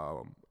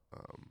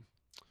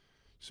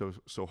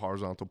 So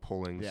horizontal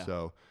pulling. Yeah.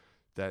 So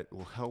that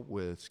will help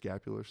with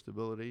scapular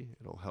stability.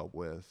 It'll help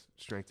with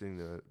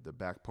strengthening the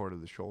back part of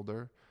the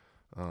shoulder.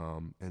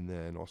 And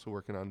then also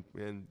working on,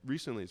 and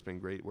recently it's been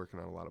great working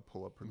on a lot of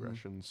pull-up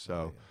progressions.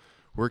 So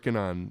working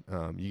on,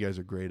 you guys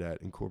are great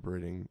at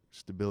incorporating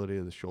stability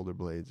of the shoulder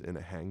blades in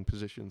a hang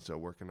position. So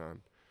working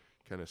on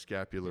kind of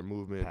scapular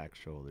movement. Pack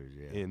shoulders,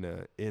 yeah.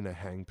 In a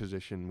hang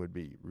position would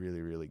be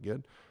really, really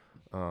good.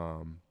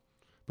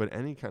 But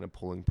any kind of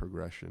pulling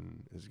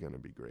progression is going to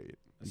be great.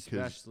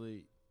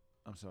 Especially,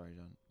 I'm sorry,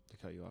 John, to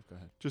cut you off. Go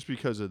ahead. Just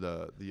because of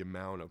the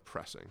amount of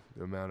pressing,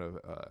 the amount of,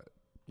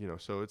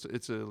 so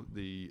it's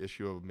the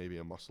issue of maybe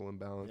a muscle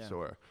imbalance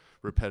or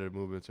repetitive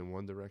movements in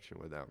one direction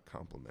without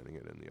complementing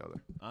it in the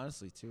other.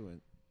 Honestly,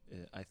 too,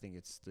 I think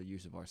it's the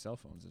use of our cell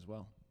phones as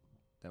well,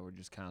 that we're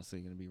just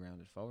constantly going to be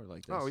rounded forward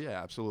like this. Oh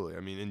yeah, absolutely.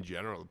 I mean, in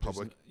general,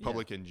 the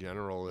public in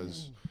general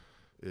is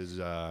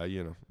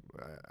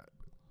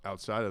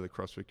outside of the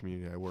CrossFit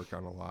community, I work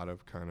on a lot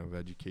of kind of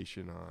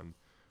education on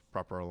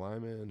proper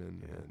alignment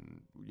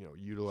and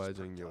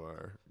utilizing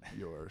your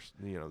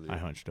the I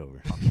hunched over.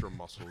 postural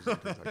muscles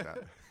and things like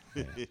that.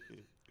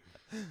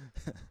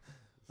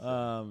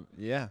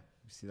 Yeah,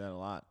 we see that a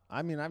lot.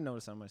 I mean, I've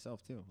noticed on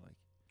myself too. Like,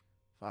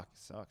 fuck, it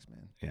sucks,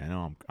 man. Yeah, I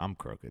know I'm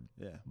crooked.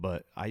 Yeah.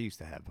 But I used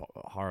to have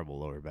horrible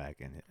lower back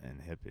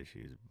and hip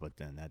issues. But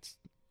then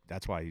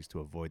that's why I used to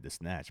avoid the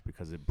snatch,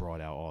 because it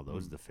brought out all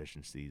those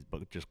deficiencies.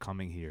 But just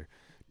coming here,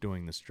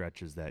 doing the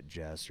stretches that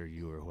Jess or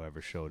you or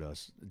whoever showed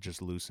us,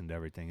 just loosened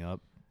everything up.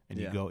 And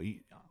you go,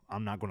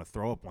 I'm not going to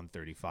throw up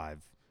 135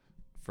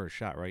 first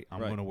shot, right? I'm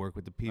going to work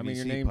with the PVC I mean,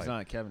 your name's pipe.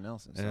 not Kevin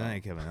Nelson. So. And I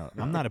ain't Kevin Nelson.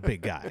 I'm not a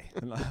big guy.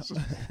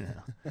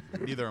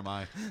 Neither am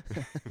I.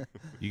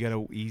 You got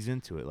to ease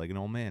into it like an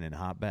old man in a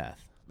hot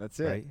bath.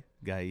 That's it. Right?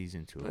 Got to ease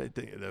into I it.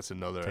 think that's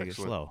another Take it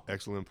slow.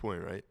 excellent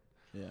point, right?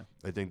 Yeah.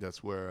 I think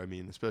that's where, I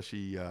mean,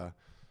 especially,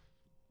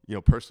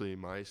 personally,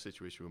 my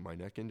situation with my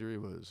neck injury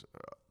was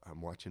I'm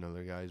watching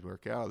other guys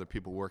work out, other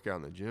people work out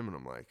in the gym, and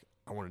I'm like,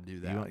 I want to do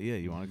that.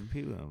 You want to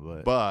compete with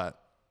them. But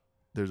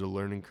there's a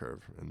learning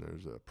curve, and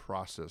there's a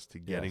process to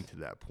getting to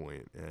that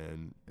point.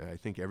 And I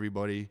think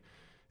everybody,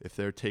 if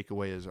their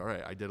takeaway is, all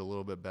right, I did a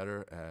little bit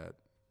better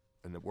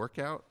in the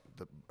workout,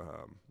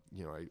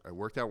 I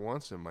worked out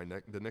once, and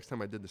the next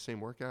time I did the same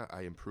workout,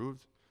 I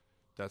improved.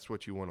 That's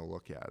what you want to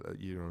look at.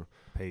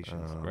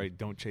 Patience, right?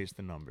 Don't chase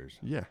the numbers.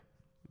 Yeah.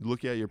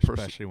 Look at your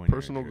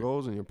personal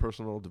goals and your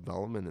personal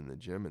development in the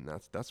gym, and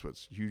that's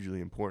what's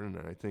hugely important.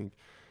 And I think,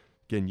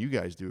 again, you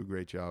guys do a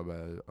great job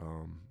at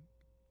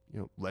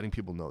letting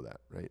people know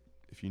that, right?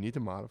 If you need to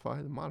modify,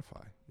 then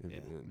modify.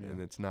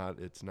 And it's not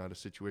a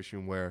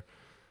situation where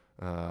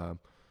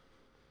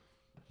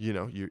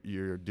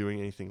you're doing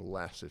anything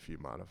less if you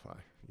modify.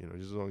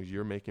 Just as long as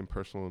you're making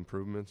personal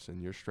improvements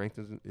and your strength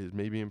is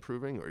maybe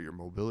improving, or your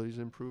mobility is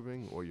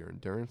improving, or your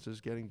endurance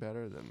is getting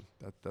better, then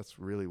that's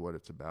really what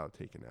it's about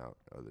taking out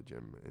of the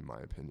gym, in my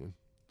opinion.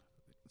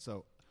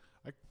 So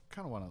I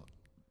kind of want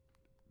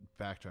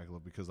to backtrack a little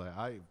because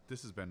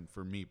this has been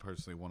for me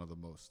personally one of the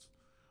most.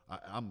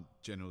 I'm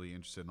genuinely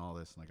interested in all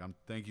this. Like,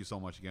 thank you so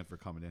much again for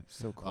coming in.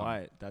 So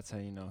quiet. That's how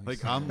you know.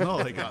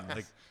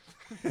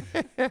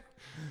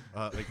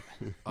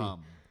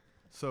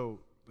 So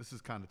this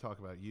is kind of talk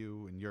about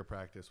you and your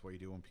practice, what you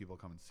do when people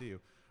come and see you.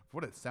 For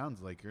what it sounds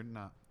like, you're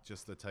not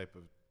just the type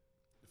of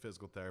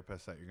physical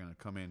therapist that you're going to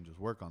come in and just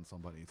work on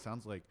somebody. It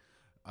sounds like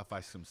if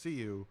I come see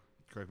you,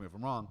 correct me if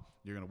I'm wrong,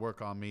 you're going to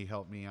work on me,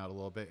 help me out a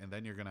little bit, and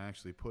then you're going to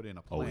actually put in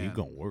a plan. Oh, he's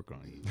going to work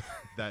on you.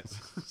 That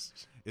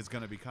is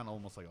going to be kind of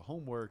almost like a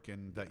homework,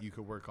 and that you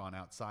could work on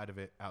outside of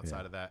that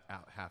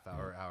half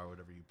hour,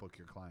 whatever you book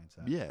your clients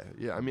at. Yeah.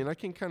 I mean, I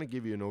can kind of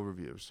give you an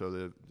overview. So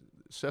the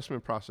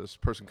assessment process,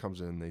 person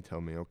comes in, they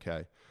tell me,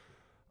 okay,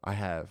 I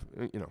have,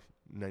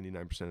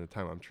 99% of the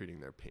time I'm treating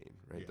their pain,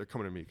 right? Yeah. They're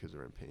coming to me because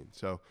they're in pain.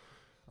 So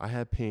I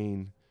have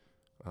pain.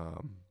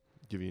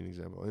 Give you an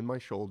example. In my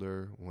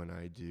shoulder, when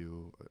I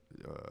do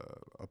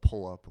a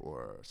pull-up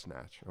or a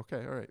snatch.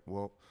 Okay, all right.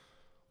 Well,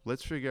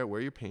 let's figure out where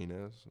your pain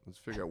is. Let's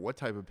figure out what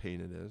type of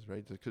pain it is,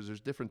 right? Because there's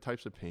different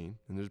types of pain.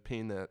 And there's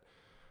pain that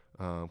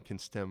can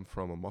stem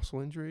from a muscle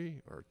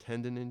injury or a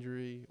tendon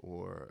injury,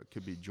 or it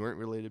could be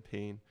joint-related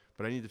pain.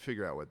 But I need to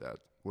figure out what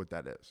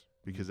that is,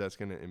 because that's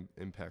going to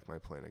impact my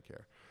plan of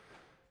care.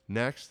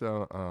 Next,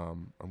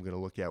 I'm going to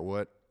look at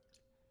what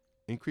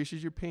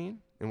increases your pain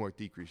and what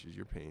decreases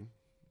your pain.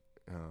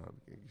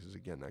 Because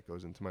again, that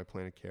goes into my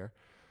plan of care.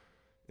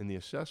 In the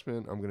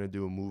assessment, I'm going to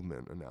do a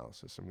movement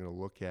analysis. I'm going to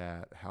look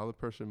at how the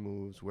person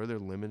moves, where they're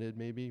limited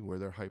maybe, where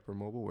they're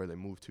hypermobile, where they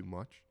move too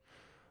much.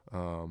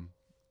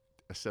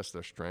 Assess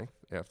their strength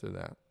after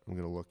that. I'm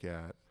going to look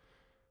at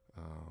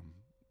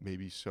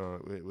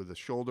with the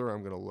shoulder,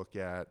 I'm going to look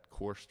at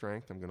core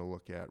strength. I'm going to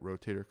look at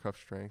rotator cuff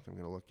strength. I'm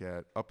going to look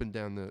at up and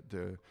down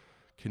the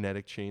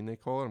kinetic chain, they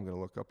call it. I'm going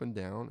to look up and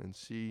down and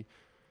see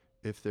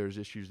if there's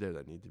issues there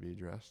that need to be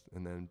addressed.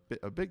 And then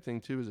a big thing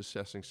too is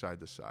assessing side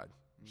to side.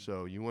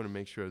 So you want to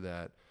make sure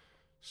that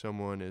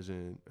someone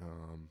isn't,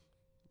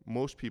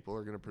 most people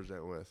are going to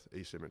present with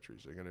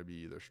asymmetries. They're going to be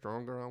either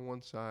stronger on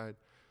one side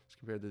as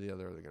compared to the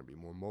other, or they're going to be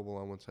more mobile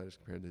on one side as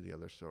compared to the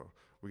other. So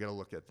we got to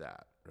look at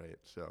that, right?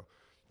 So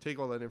take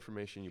all that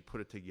information, you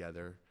put it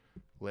together.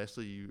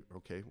 Lastly,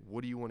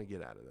 what do you want to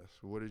get out of this?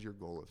 What is your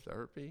goal of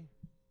therapy?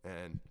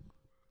 And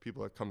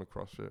people that come to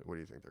CrossFit, what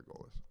do you think their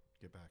goal is?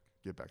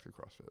 Get back to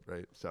CrossFit,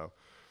 right? So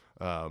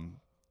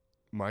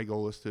my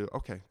goal is to,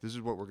 this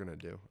is what we're going to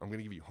do. I'm going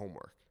to give you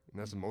homework. And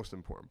that's the most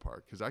important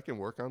part, because I can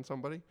work on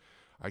somebody.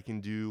 I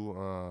can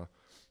do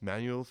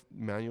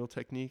manual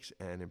techniques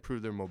and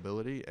improve their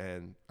mobility.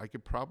 And I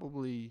could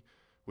probably,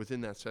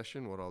 within that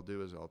session, what I'll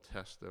do is I'll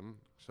test them.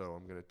 So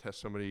I'm going to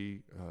test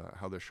somebody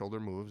how their shoulder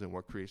moves and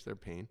what creates their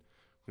pain.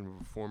 I'm going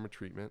to perform a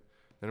treatment.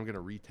 Then I'm going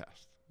to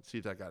retest, see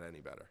if that got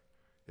any better.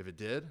 If it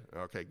did,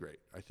 okay, great.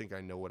 I think I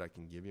know what I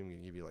can give you. I'm going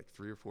to give you like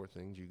 3 or 4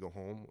 things. You go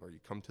home or you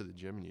come to the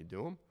gym and you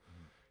do them.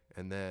 Mm-hmm.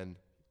 And then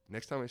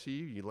next time I see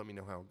you, you let me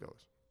know how it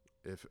goes.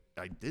 If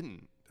I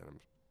didn't, then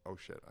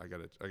I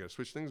gotta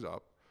switch things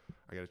up.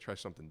 I gotta try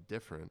something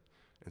different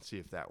and see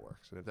if that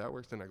works. And if that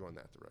works, then I go in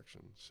that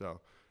direction.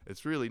 So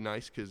it's really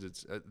nice, because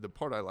it's the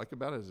part I like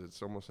about it is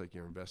it's almost like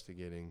you're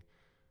investigating.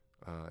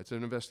 It's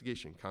an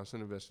investigation,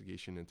 constant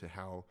investigation into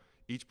how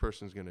each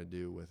person's going to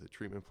do with a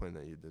treatment plan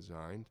that you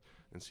designed,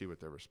 and see what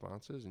their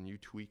response is, and you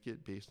tweak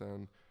it based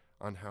on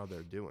how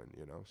they're doing,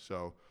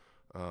 So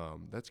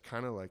that's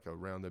kind of like a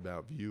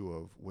roundabout view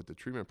of what the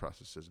treatment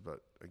process is.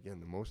 But again,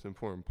 the most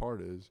important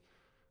part is,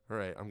 all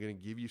right, I'm going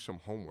to give you some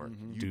homework.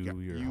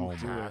 Mm-hmm. You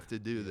have to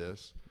do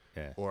this,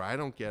 or I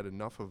don't get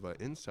enough of an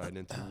insight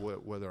into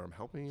whether I'm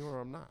helping you or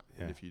I'm not.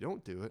 Yeah. And if you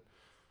don't do it,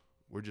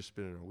 we're just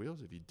spinning our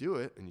wheels. If you do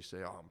it and you say,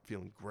 I'm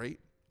feeling great,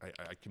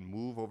 I can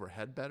move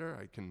overhead better,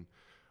 I can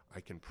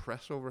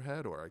press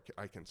overhead, or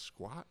I can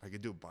squat. I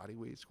can do a body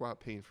weight squat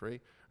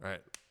pain-free. All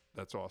right,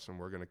 that's awesome.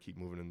 We're going to keep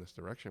moving in this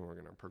direction. We're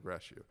going to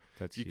progress you.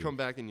 You come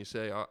back and you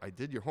say, I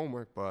did your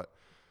homework, but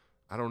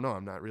I don't know.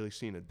 I'm not really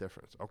seeing a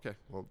difference. Okay,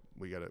 well,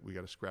 we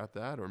gotta scrap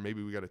that, or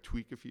maybe we got to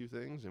tweak a few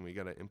things and we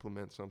got to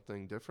implement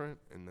something different,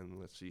 and then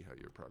let's see how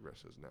your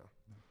progress is now.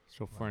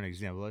 So for an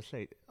example,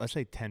 let's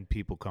say 10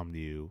 people come to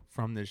you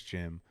from this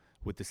gym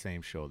with the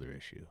same shoulder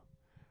issue,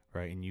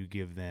 right? And you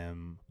give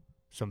them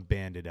some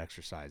banded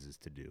exercises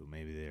to do.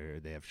 Maybe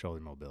they have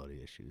shoulder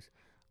mobility issues.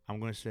 I'm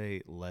going to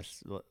say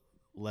less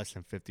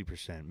than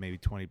 50%, maybe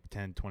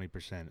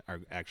 20%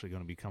 are actually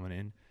going to be coming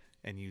in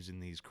and using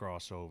these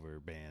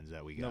crossover bands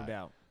that we got. No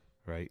doubt.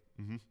 Right?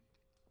 Mm-hmm.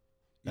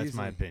 That's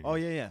Easily. my opinion. Oh,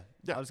 yeah.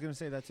 I was going to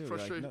say that too.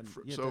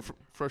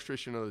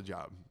 Frustration of the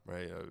job,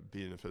 right?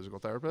 Being a physical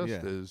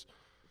therapist is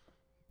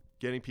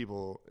getting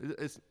people.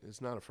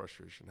 It's not a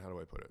frustration. How do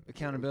I put it?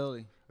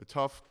 Accountability. A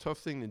tough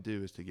thing to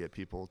do is to get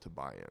people to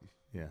buy in.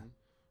 Yeah.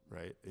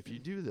 Right? If you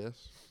do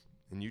this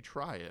and you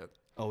try it.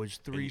 Oh, it's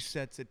 3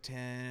 sets of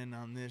 10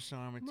 on this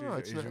arm. No,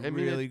 it's not.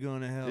 Really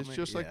going to help. It's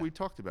just like we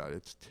talked about.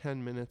 It's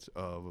 10 minutes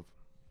of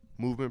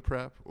movement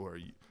prep,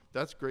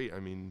 that's great. I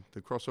mean, the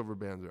crossover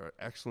bands are an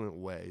excellent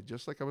way,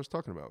 just like I was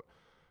talking about.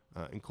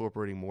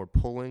 incorporating more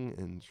pulling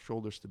and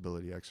shoulder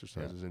stability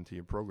exercises into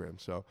your program.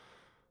 So,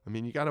 I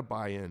mean, you got to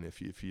buy in.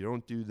 If you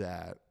don't do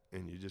that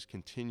and you just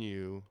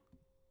continue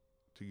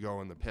to go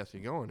on the path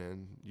you're going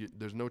in,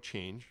 there's no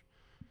change.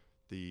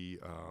 The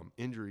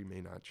injury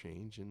may not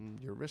change,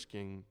 and you're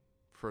risking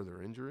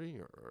further injury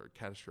or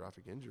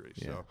catastrophic injury.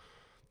 Yeah. So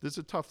this is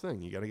a tough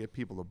thing. You got to get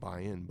people to buy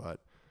in. But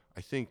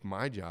I think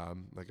my job,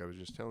 like I was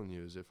just telling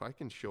you, is if I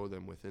can show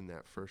them within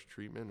that first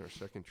treatment or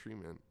second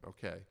treatment,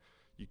 okay,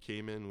 you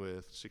came in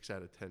with 6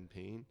 out of 10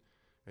 pain,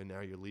 and now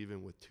you're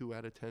leaving with 2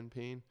 out of 10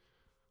 pain.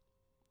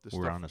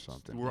 We're onto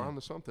something. We're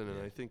onto something,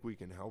 and I think we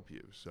can help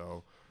you.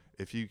 So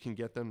if you can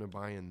get them to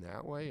buy in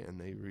that way, and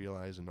they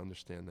realize and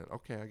understand that,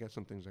 okay, I got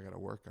some things I got to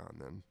work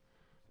on,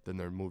 then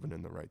they're moving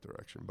in the right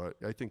direction. But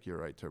I think you're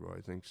right, Turbo.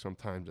 I think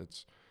sometimes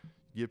it's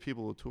give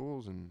people the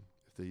tools, and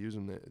if they use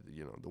them,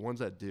 the ones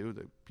that do,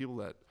 the people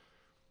that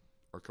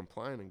are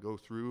compliant and go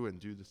through and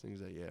do the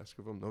things that you ask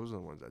of them, those are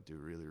the ones that do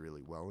really,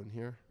 really well in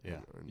here. Yeah.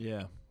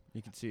 Yeah,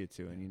 you can see it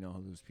too, and you know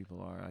who those people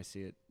are. I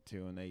see it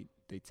too, and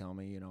they tell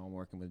me, I'm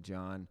working with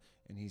John,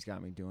 and he's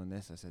got me doing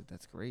this. I said,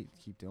 that's great,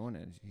 keep doing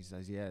it. He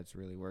says, yeah, it's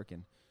really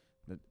working.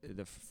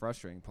 The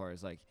frustrating part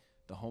is like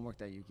the homework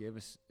that you give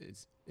is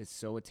it's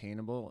so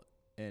attainable,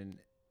 and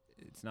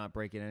it's not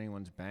breaking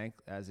anyone's bank,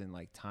 as in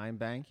like time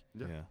bank.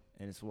 Yeah.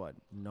 And it's what,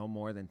 no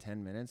more than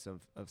 10 minutes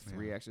of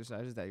 3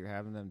 exercises that you're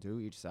having them do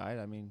each side.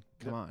 I mean,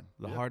 come on.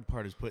 The hard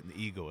part is putting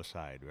the ego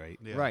aside, right?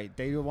 Yeah. Right.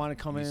 They want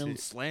to come in and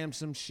slam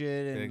some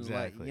shit and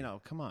Exactly.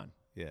 come on.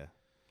 Yeah.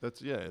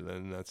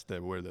 Then that's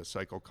where the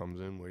cycle comes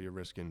in, where you're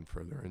risking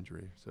further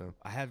injury. So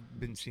I have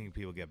been seeing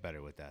people get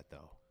better with that,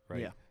 though,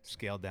 right? Yeah.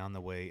 Scale down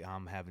the weight.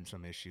 I'm having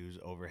some issues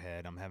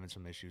overhead. I'm having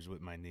some issues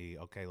with my knee.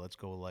 Okay, let's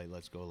go light.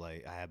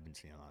 I have been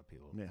seeing a lot of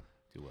people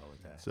do well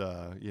with that.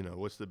 So,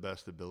 what's the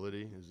best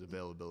ability is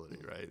availability,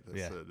 right?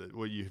 That's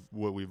Yeah.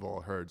 What we've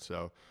all heard.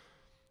 So,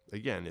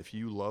 again, if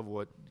you love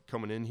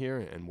coming in here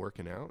and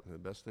working out, the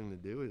best thing to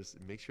do is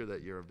make sure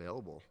that you're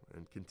available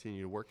and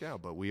continue to work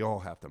out. But we all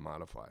have to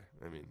modify.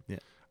 I mean,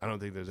 I don't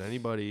think there's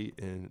anybody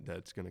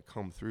that's going to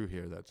come through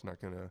here that's not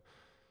going to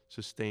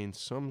sustain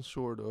some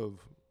sort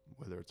of,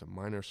 whether it's a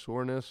minor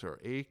soreness or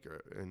ache,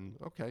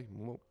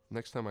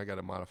 next time I got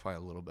to modify a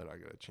little bit. I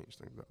got to change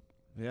things up.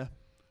 Yeah.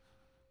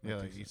 Yeah,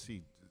 like you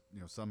see,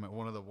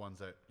 one of the ones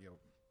that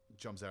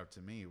jumps out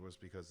to me was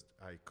because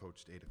I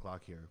coached 8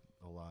 o'clock here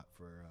a lot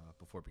for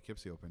before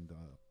Poughkeepsie opened.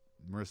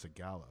 Marissa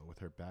Gallo with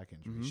her back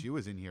injury, she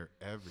was in here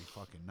every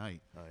fucking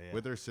night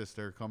with her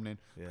sister coming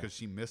in because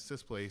she missed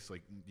this place.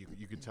 Like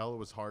you could tell it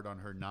was hard on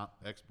her not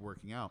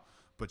working out,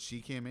 but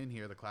she came in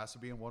here. The class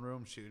would be in one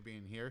room, she would be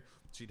in here.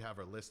 She'd have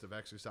her list of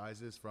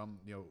exercises from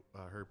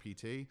her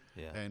PT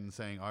and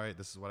saying, all right,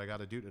 this is what I got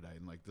to do today,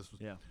 and like this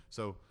was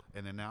so.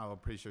 And then now I'm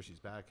pretty sure she's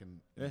back and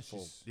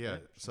full.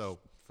 So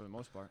for the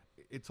most part,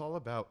 it's all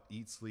about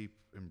eat, sleep,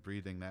 and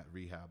breathing. That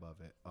rehab of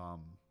it.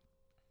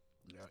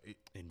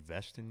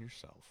 Invest in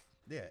yourself.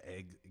 Yeah,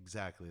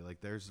 exactly.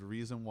 Like there's a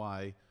reason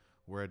why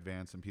we're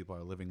advanced and people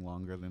are living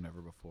longer than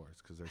ever before.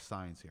 It's because there's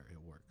science here. It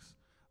works.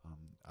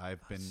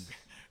 I've been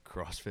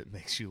CrossFit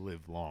makes you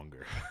live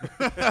longer.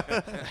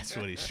 That's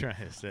what he's trying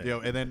to say.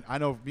 And then I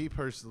know me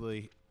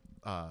personally,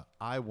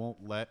 I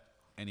won't let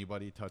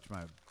anybody touch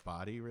my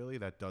body really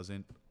that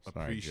doesn't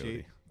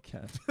appreciate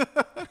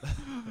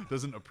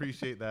doesn't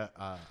appreciate that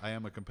I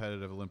am a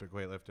competitive Olympic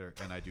weightlifter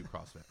and I do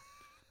CrossFit.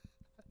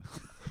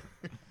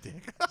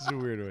 That's a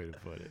weird way to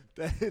put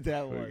it.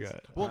 that was.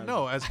 Well,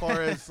 no, as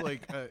far as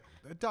like a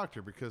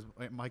doctor, because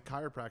my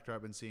chiropractor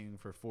I've been seeing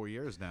for 4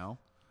 years now,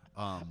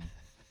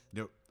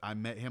 I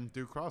met him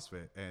through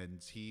CrossFit,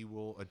 and he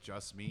will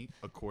adjust me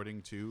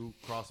according to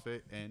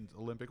CrossFit and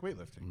Olympic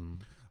weightlifting.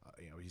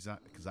 He's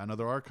not, because I know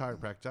there are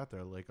chiropractors out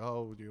there like,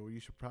 you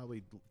should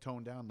probably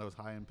tone down those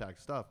high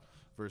impact stuff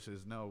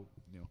versus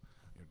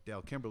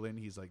Dale Kimberlin.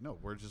 He's like, no,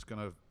 we're just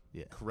gonna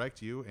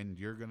correct you, and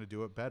you're gonna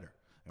do it better.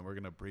 And we're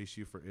going to brace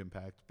you for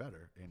impact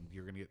better. And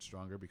you're going to get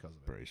stronger because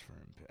of it. Brace for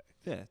impact.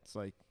 Yeah, it's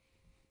like,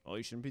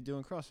 you shouldn't be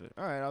doing CrossFit.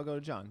 All right, I'll go to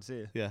John. See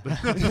you. Yeah.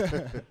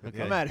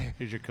 Okay. I'm out of here.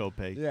 Here's your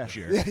copay. Yeah.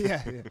 Sure.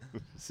 Yeah.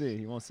 See,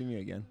 you won't see me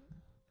again.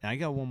 And I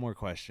got one more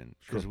question,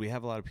 because we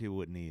have a lot of people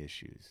with knee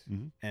issues.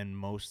 Mm-hmm. And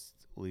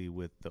mostly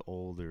with the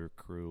older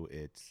crew,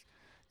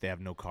 they have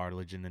no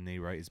cartilage in the knee,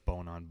 right? It's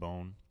bone on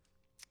bone.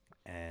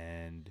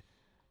 And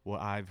what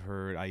I've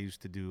heard, I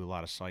used to do a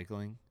lot of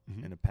cycling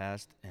in the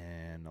past,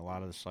 and a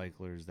lot of the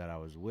cyclers that I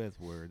was with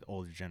were the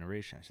older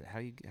generation. I said,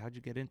 how'd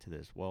you get into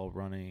this? Well,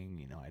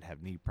 running, I'd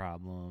have knee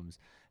problems,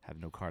 have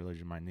no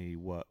cartilage in my knee.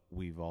 What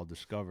we've all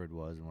discovered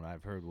was, and what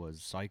I've heard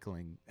was,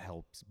 cycling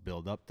helps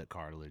build up the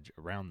cartilage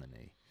around the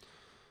knee.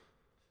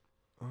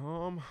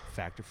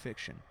 Fact or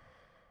fiction?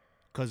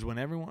 Because when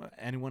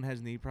anyone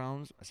has knee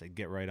problems, I say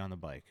get right on the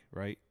bike,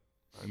 right?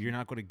 You're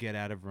not going to get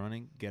out of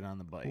running, get on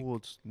the bike. Well,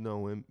 it's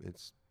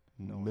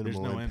minimal there's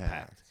no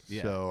impact.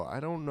 Yeah. So I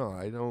don't know.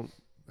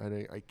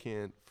 I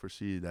can't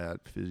foresee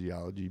that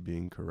physiology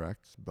being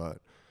correct, but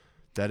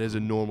that is a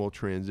normal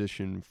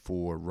transition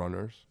for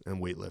runners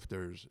and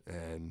weightlifters.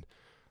 And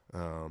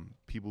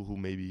people who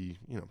maybe,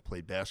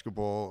 play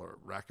basketball or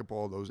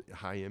racquetball, those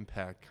high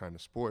impact kind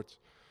of sports,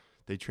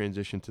 they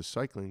transition to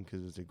cycling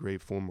because it's a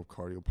great form of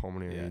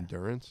cardiopulmonary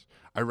endurance.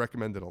 I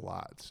recommend it a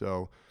lot.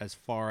 So as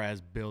far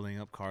as building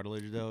up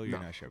cartilage, though, you're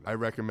not sure about I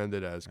recommend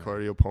it as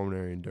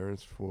cardiopulmonary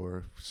endurance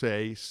for,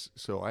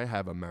 so I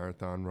have a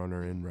marathon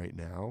runner in right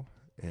now,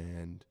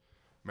 and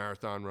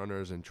marathon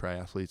runners and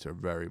triathletes are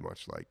very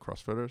much like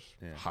CrossFitters,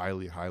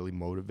 highly, highly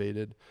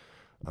motivated,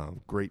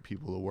 great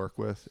people to work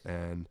with.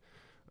 And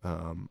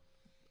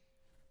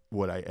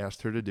what I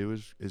asked her to do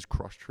is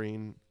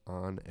cross-train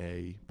on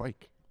a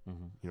bike.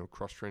 Mm-hmm.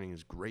 Cross-training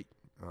is great,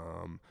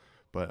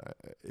 but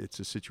it's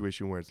a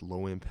situation where it's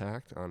low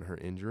impact on her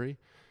injury,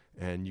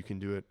 and you can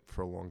do it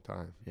for a long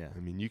time. Yeah.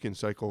 I mean, you can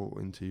cycle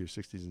into your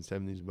 60s and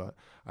 70s, but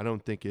I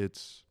don't think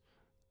it's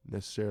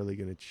necessarily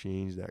going to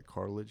change that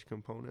cartilage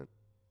component.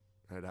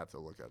 I'd have to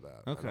look at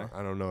that. Okay.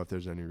 I don't know if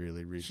there's any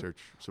really research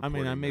supporting I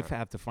mean, I may that.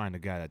 have to find a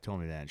guy that told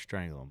me that and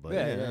strangle him. But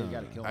you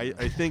gotta kill him.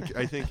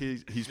 I think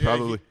he's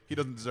probably he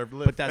doesn't deserve to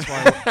live. But that's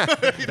why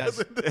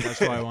that's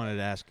why I wanted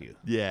to ask you.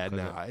 Yeah,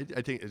 no, I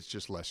think it's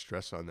just less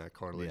stress on that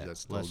cartilage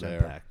that's still less there.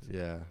 impact.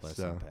 Yeah, Less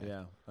so impact.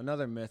 Yeah.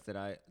 Another myth that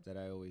I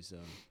always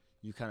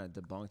you kind of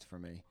debunked for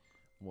me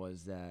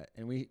was that,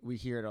 and we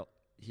hear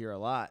a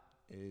lot,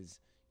 is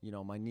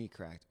my knee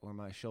cracked or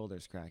my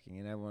shoulder's cracking,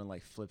 and everyone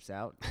like flips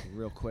out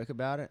real quick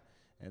about it.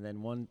 And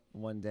then one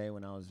day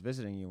when I was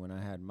visiting you, when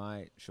I had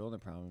my shoulder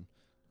problem,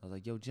 I was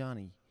like, "Yo,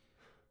 Johnny,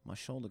 my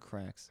shoulder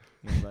cracks."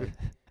 He was like,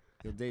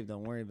 "Yo, Dave,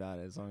 don't worry about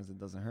it as long as it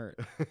doesn't hurt."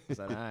 I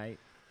said, "All right."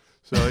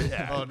 So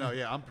yeah. Oh no,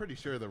 yeah, I'm pretty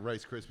sure the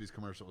Rice Krispies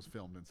commercial was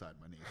filmed inside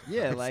my knee.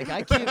 Yeah, like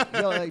I came,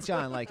 like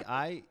John, like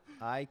I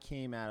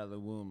came out of the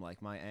womb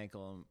like my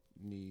ankle and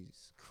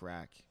knees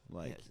crack,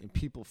 like, and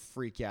people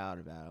freak out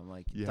about it. I'm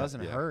like, it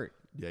doesn't hurt.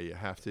 Yeah, you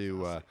have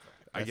to.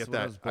 I That's get what I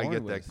that. was I born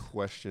get with. that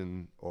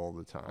question all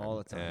the time. All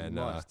the time. And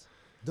You must.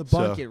 so-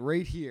 Debunk it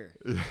right here.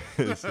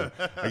 so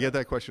I get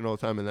that question all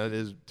the time, and that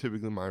is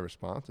typically my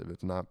response. If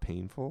it's not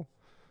painful,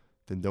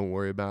 then don't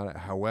worry about it.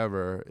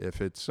 However, if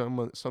it's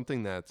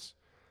something that's,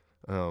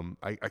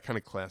 I kind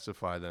of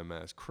classify them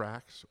as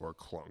cracks or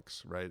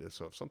clunks, right?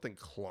 So if something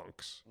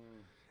clunks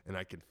and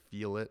I can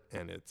feel it,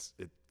 and it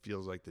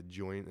feels like the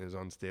joint is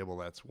unstable,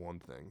 that's one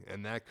thing,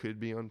 and that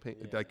could be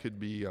that could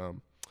be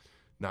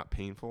not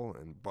painful,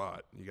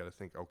 but you got to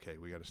think, okay,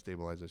 we got to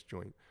stabilize this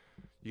joint.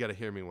 You got to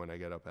hear me when I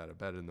get up out of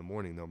bed in the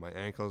morning, though. My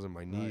ankles and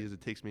my knees, it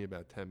takes me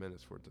about 10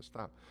 minutes for it to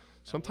stop.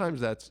 Sometimes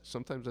that's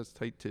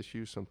tight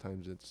tissue.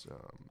 Sometimes it's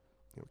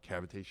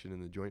cavitation in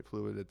the joint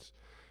fluid.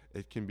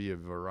 It can be a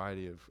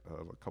variety of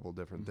a couple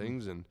different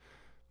things, and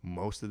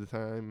most of the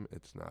time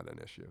it's not an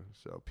issue.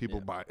 So people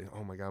buy,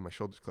 oh my God, my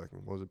shoulder's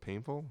clicking. Was it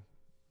painful?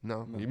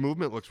 No. Your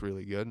movement looks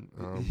really good.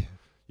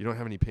 You don't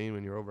have any pain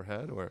when you're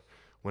overhead, or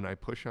when I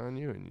push on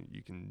you and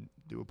you can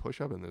do a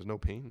push-up and there's no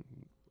pain,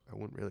 I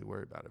wouldn't really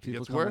worry about it. If it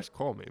gets worse,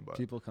 call me. But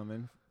People come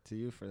in to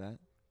you for that.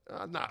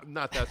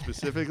 Not that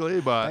specifically,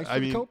 but Thanks for I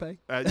the mean, copay.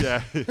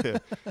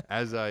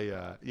 as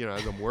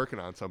as I'm working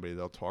on somebody,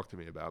 they'll talk to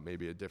me about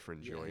maybe a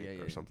different joint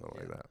or something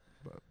like that.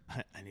 But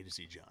I need to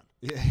see John.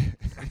 Yeah.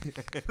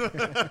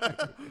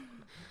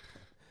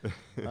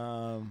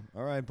 All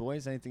right,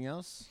 boys. Anything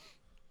else?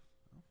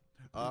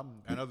 I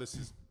know this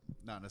is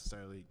not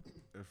necessarily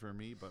for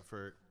me, but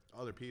for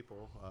other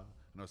people, I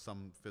know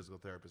some physical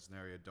therapists in the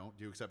area don't.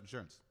 Do you accept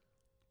insurance?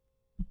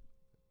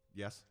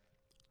 Yes.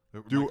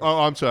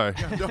 I'm sorry.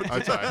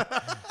 I'm sorry.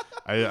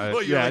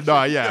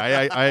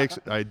 I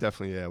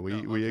definitely,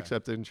 we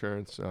accept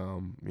insurance.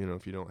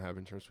 If you don't have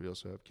insurance, we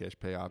also have cash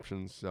pay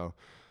options. So,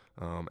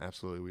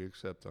 absolutely, we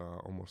accept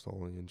almost all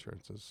the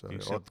insurances. So You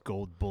accept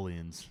gold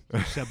bullions. You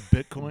accept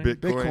Bitcoin?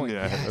 Bitcoin,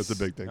 yeah, yes. that's a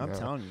big thing. I'm now.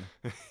 telling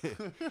you.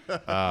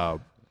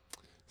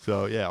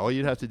 So yeah, all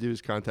you'd have to do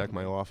is contact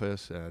my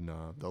office, and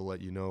they'll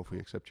let you know if we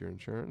accept your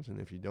insurance, and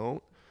if you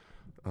don't,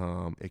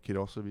 it could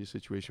also be a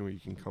situation where you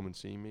can come and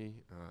see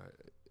me.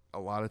 A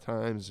lot of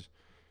times,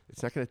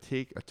 it's not going to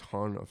take a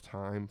ton of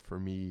time for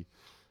me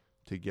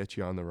to get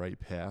you on the right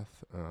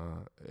path,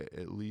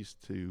 at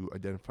least to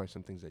identify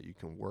some things that you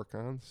can work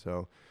on.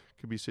 So it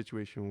could be a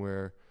situation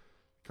where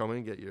come in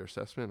and get your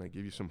assessment. I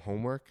give you some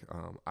homework.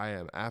 I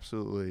am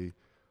absolutely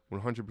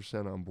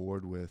 100% on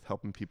board with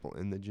helping people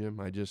in the gym.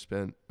 I just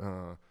spent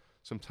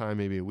some time,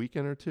 maybe a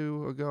weekend or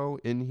two ago,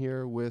 in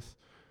here with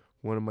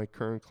one of my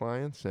current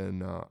clients,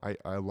 and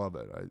I love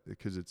it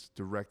because it's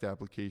direct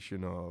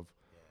application of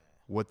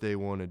what they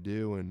want to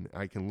do, and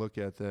I can look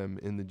at them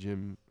in the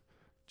gym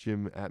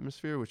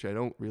atmosphere, which I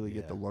don't really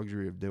get the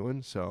luxury of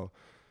doing. So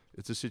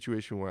it's a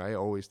situation where I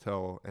always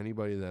tell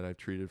anybody that I've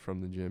treated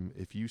from the gym,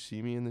 if you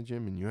see me in the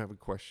gym and you have a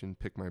question,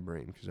 pick my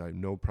brain, because I have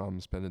no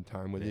problem spending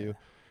time with you.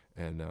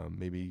 And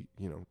maybe,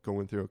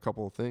 going through a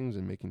couple of things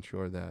and making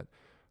sure that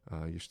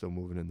you're still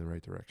moving in the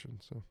right direction.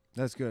 So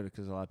That's good,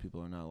 because a lot of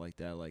people are not like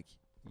that. Like,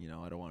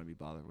 I don't want to be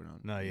bothered with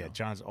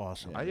John's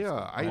awesome. I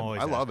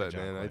love it,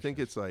 man. I think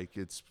it's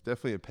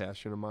definitely a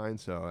passion of mine.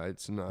 So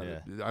it's not.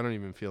 I don't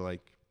even feel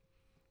like.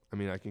 I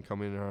mean, I can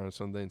come in on a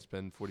Sunday and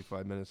spend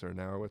 45 minutes or an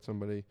hour with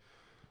somebody.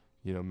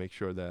 Make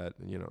sure that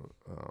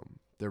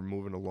they're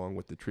moving along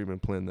with the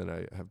treatment plan that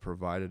I have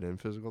provided in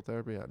physical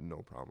therapy, I have no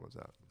problem with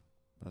that.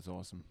 That's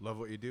awesome. Love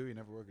what you do. You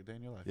never work a day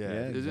in your life.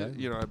 Yeah,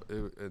 exactly.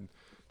 And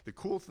the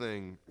cool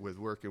thing with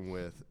working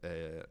with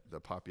the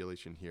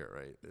population here,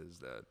 right, is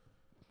that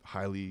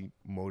highly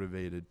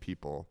motivated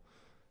people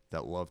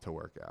that love to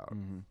work out,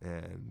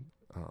 and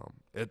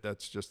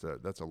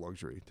that's a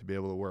luxury to be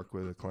able to work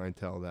with a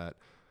clientele that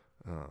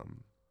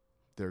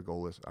their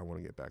goal is, I want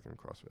to get back in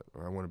CrossFit,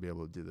 or I want to be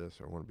able to do this,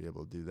 or I want to be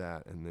able to do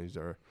that, and these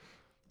are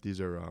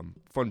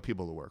fun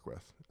people to work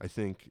with. I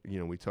think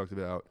we talked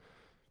about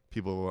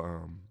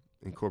people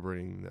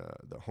incorporating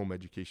the home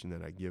education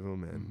that I give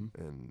them,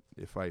 and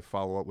if I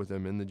follow up with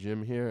them in the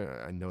gym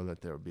here, I know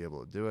that they'll be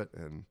able to do it,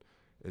 and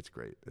it's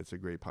great. It's a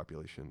great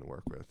population to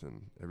work with,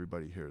 and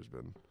everybody here has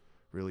been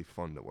really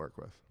fun to work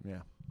with.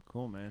 Yeah,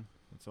 cool, man.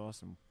 That's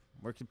awesome.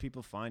 Where can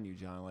people find you,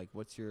 John? Like,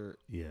 what's your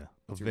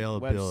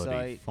availability,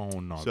 website?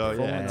 phone number? So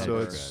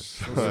address.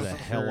 Who the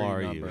hell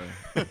are you?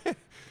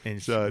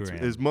 Instagram. So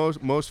it's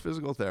most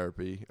physical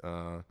therapy.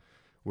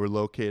 We're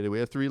located. We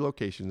have 3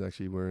 locations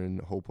actually. We're in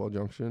Hopewell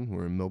Junction.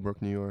 We're in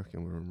Millbrook, New York,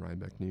 and we're in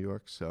Rhinebeck, New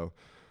York. So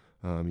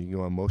you can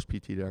go on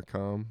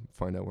mostpt.com,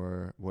 find out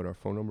what our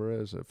phone number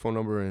is. Phone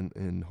number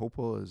in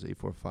Hopewell is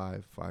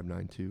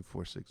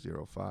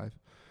 845-592-4605.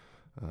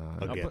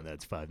 Again,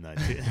 that's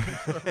 592.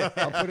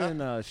 I'll put it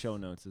in show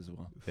notes as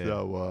well. Yeah.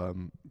 So,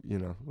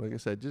 like I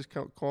said, just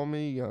call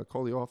me,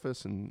 call the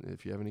office, and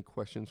if you have any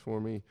questions for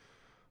me.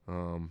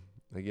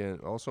 Again,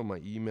 also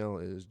my email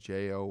is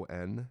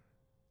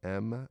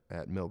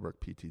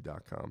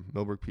jonm@millbrookpt.com.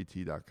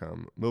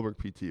 Millbrookpt.com. Millbrook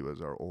PT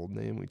was our old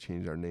name. We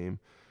changed our name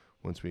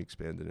once we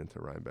expanded into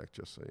Rhinebeck,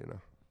 just so you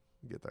know.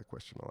 We get that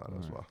question a lot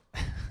as well.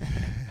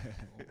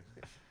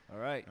 All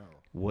right.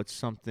 What's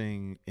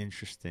something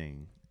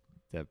interesting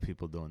that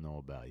people don't know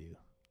about you?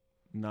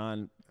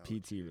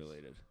 Non-PT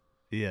related.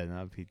 Yeah,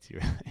 not PT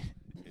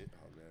related.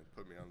 Oh man,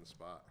 put me on the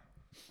spot.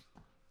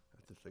 I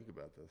have to think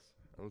about this.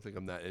 I don't think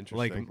I'm that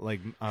interesting. Like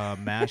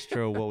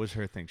Mastro, what was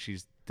her thing?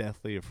 She's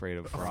deathly afraid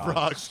of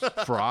frogs.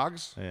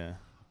 Frogs? Yeah.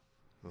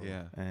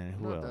 Yeah. And I'm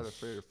who not else? that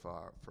afraid of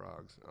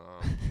frogs.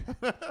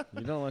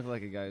 You don't look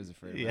like a guy who's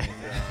afraid. Yeah.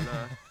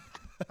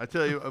 I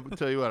tell you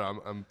what.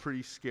 I'm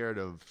pretty scared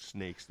of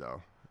snakes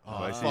though. Oh,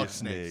 If I see fuck a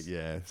snake, snakes.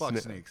 yeah. Fuck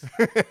snakes.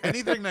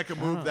 Anything that can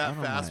move that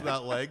fast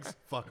without legs,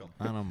 fuck them.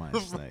 I don't mind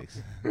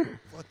snakes.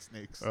 Fuck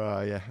snakes.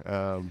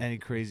 Yeah. Any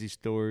crazy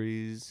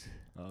stories?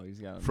 Oh, he's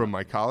got From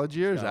my college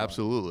years, Got it.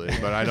 absolutely.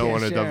 But I don't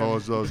want to share 'em.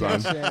 divulge those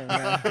on.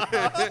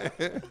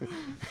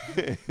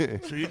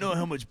 So you know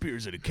how much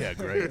beer's in a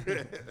keg,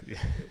 right?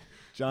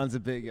 John's a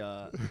big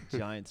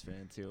Giants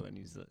fan too, and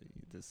he's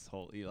this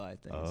whole Eli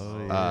thing.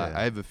 Oh, yeah.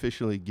 I've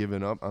officially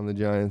given up on the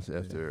Giants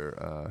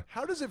after.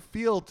 How does it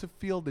feel to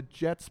feel the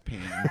Jets'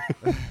 pain?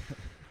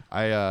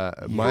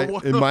 In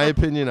my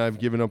opinion, I've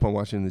given up on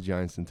watching the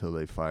Giants until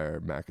they fire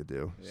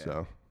McAdoo. Yeah.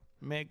 So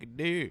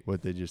McAdoo.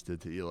 what they just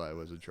did to Eli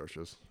was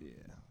atrocious. Yeah.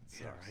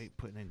 Yeah, right.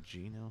 Putting in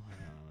Geno. I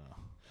don't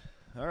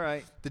know. All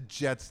right. The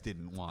Jets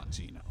didn't want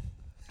Geno.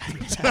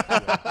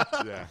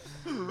 Yeah.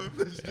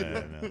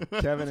 Yeah, no.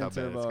 Kevin how and bad it's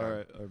Turbo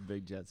are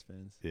big Jets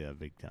fans. Yeah,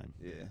 big time.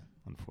 Yeah.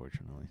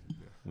 Unfortunately,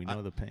 we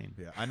know the pain.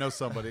 Yeah, I know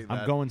somebody that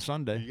I'm going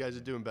Sunday. You guys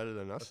are doing better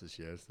than us this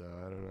year, so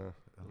I don't know.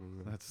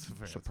 That's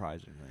fair.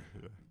 Surprisingly.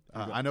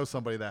 I know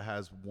somebody that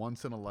has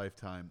once in a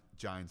lifetime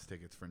Giants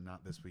tickets for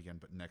not this weekend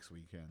but next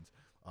weekend,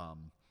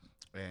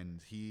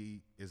 and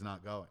he is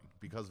not going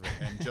because of it.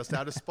 And just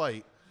out of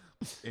spite,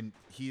 and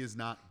he is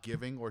not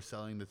giving or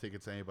selling the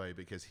tickets to anybody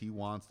because he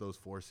wants those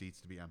 4 seats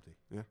to be empty.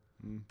 Yeah.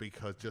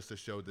 Because just to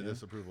show the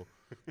disapproval.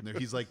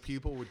 He's like,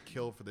 people would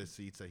kill for the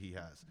seats that he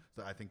has.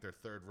 So I think they're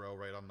 3rd row,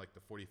 right on like the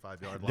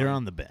 45-yard line. They're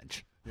on the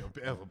bench.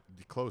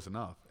 Close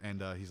enough.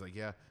 And he's like,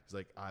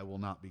 I will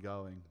not be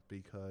going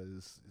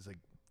because he's like,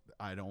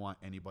 I don't want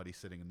anybody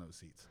sitting in those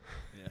seats.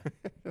 Yeah.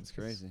 That's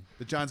crazy.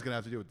 The Giants going to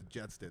have to do what the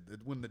Jets did.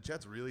 When the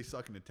Jets really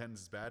suck and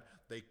attendance is bad,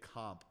 they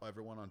comp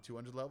everyone on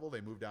 200 level.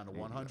 They move down to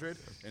 100,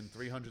 and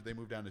 300 they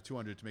move down to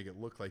 200 to make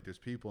it look like there's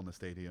people in the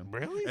stadium.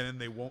 Really? And then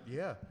they won't.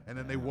 Yeah. And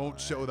then they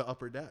won't show the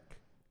upper deck.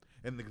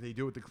 And they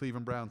do it with the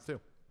Cleveland Browns too.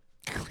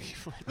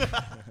 Cleveland.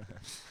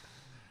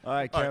 All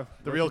right, Kev. All right,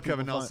 the where real can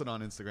Kevin people Nelson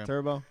on Instagram.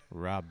 Turbo.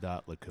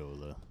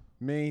 Rob.Lacola.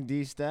 Me,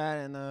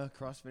 D-Stat, and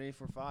CrossFit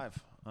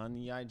 845 on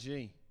the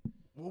IG.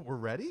 Well, we're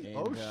ready? And,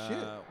 Oh, shit.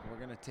 We're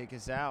going to take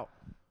us out.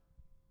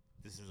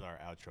 This is our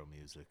outro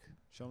music.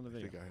 Show them the I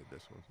video. think I heard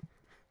this one.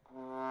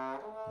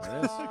 There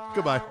it is.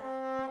 Goodbye.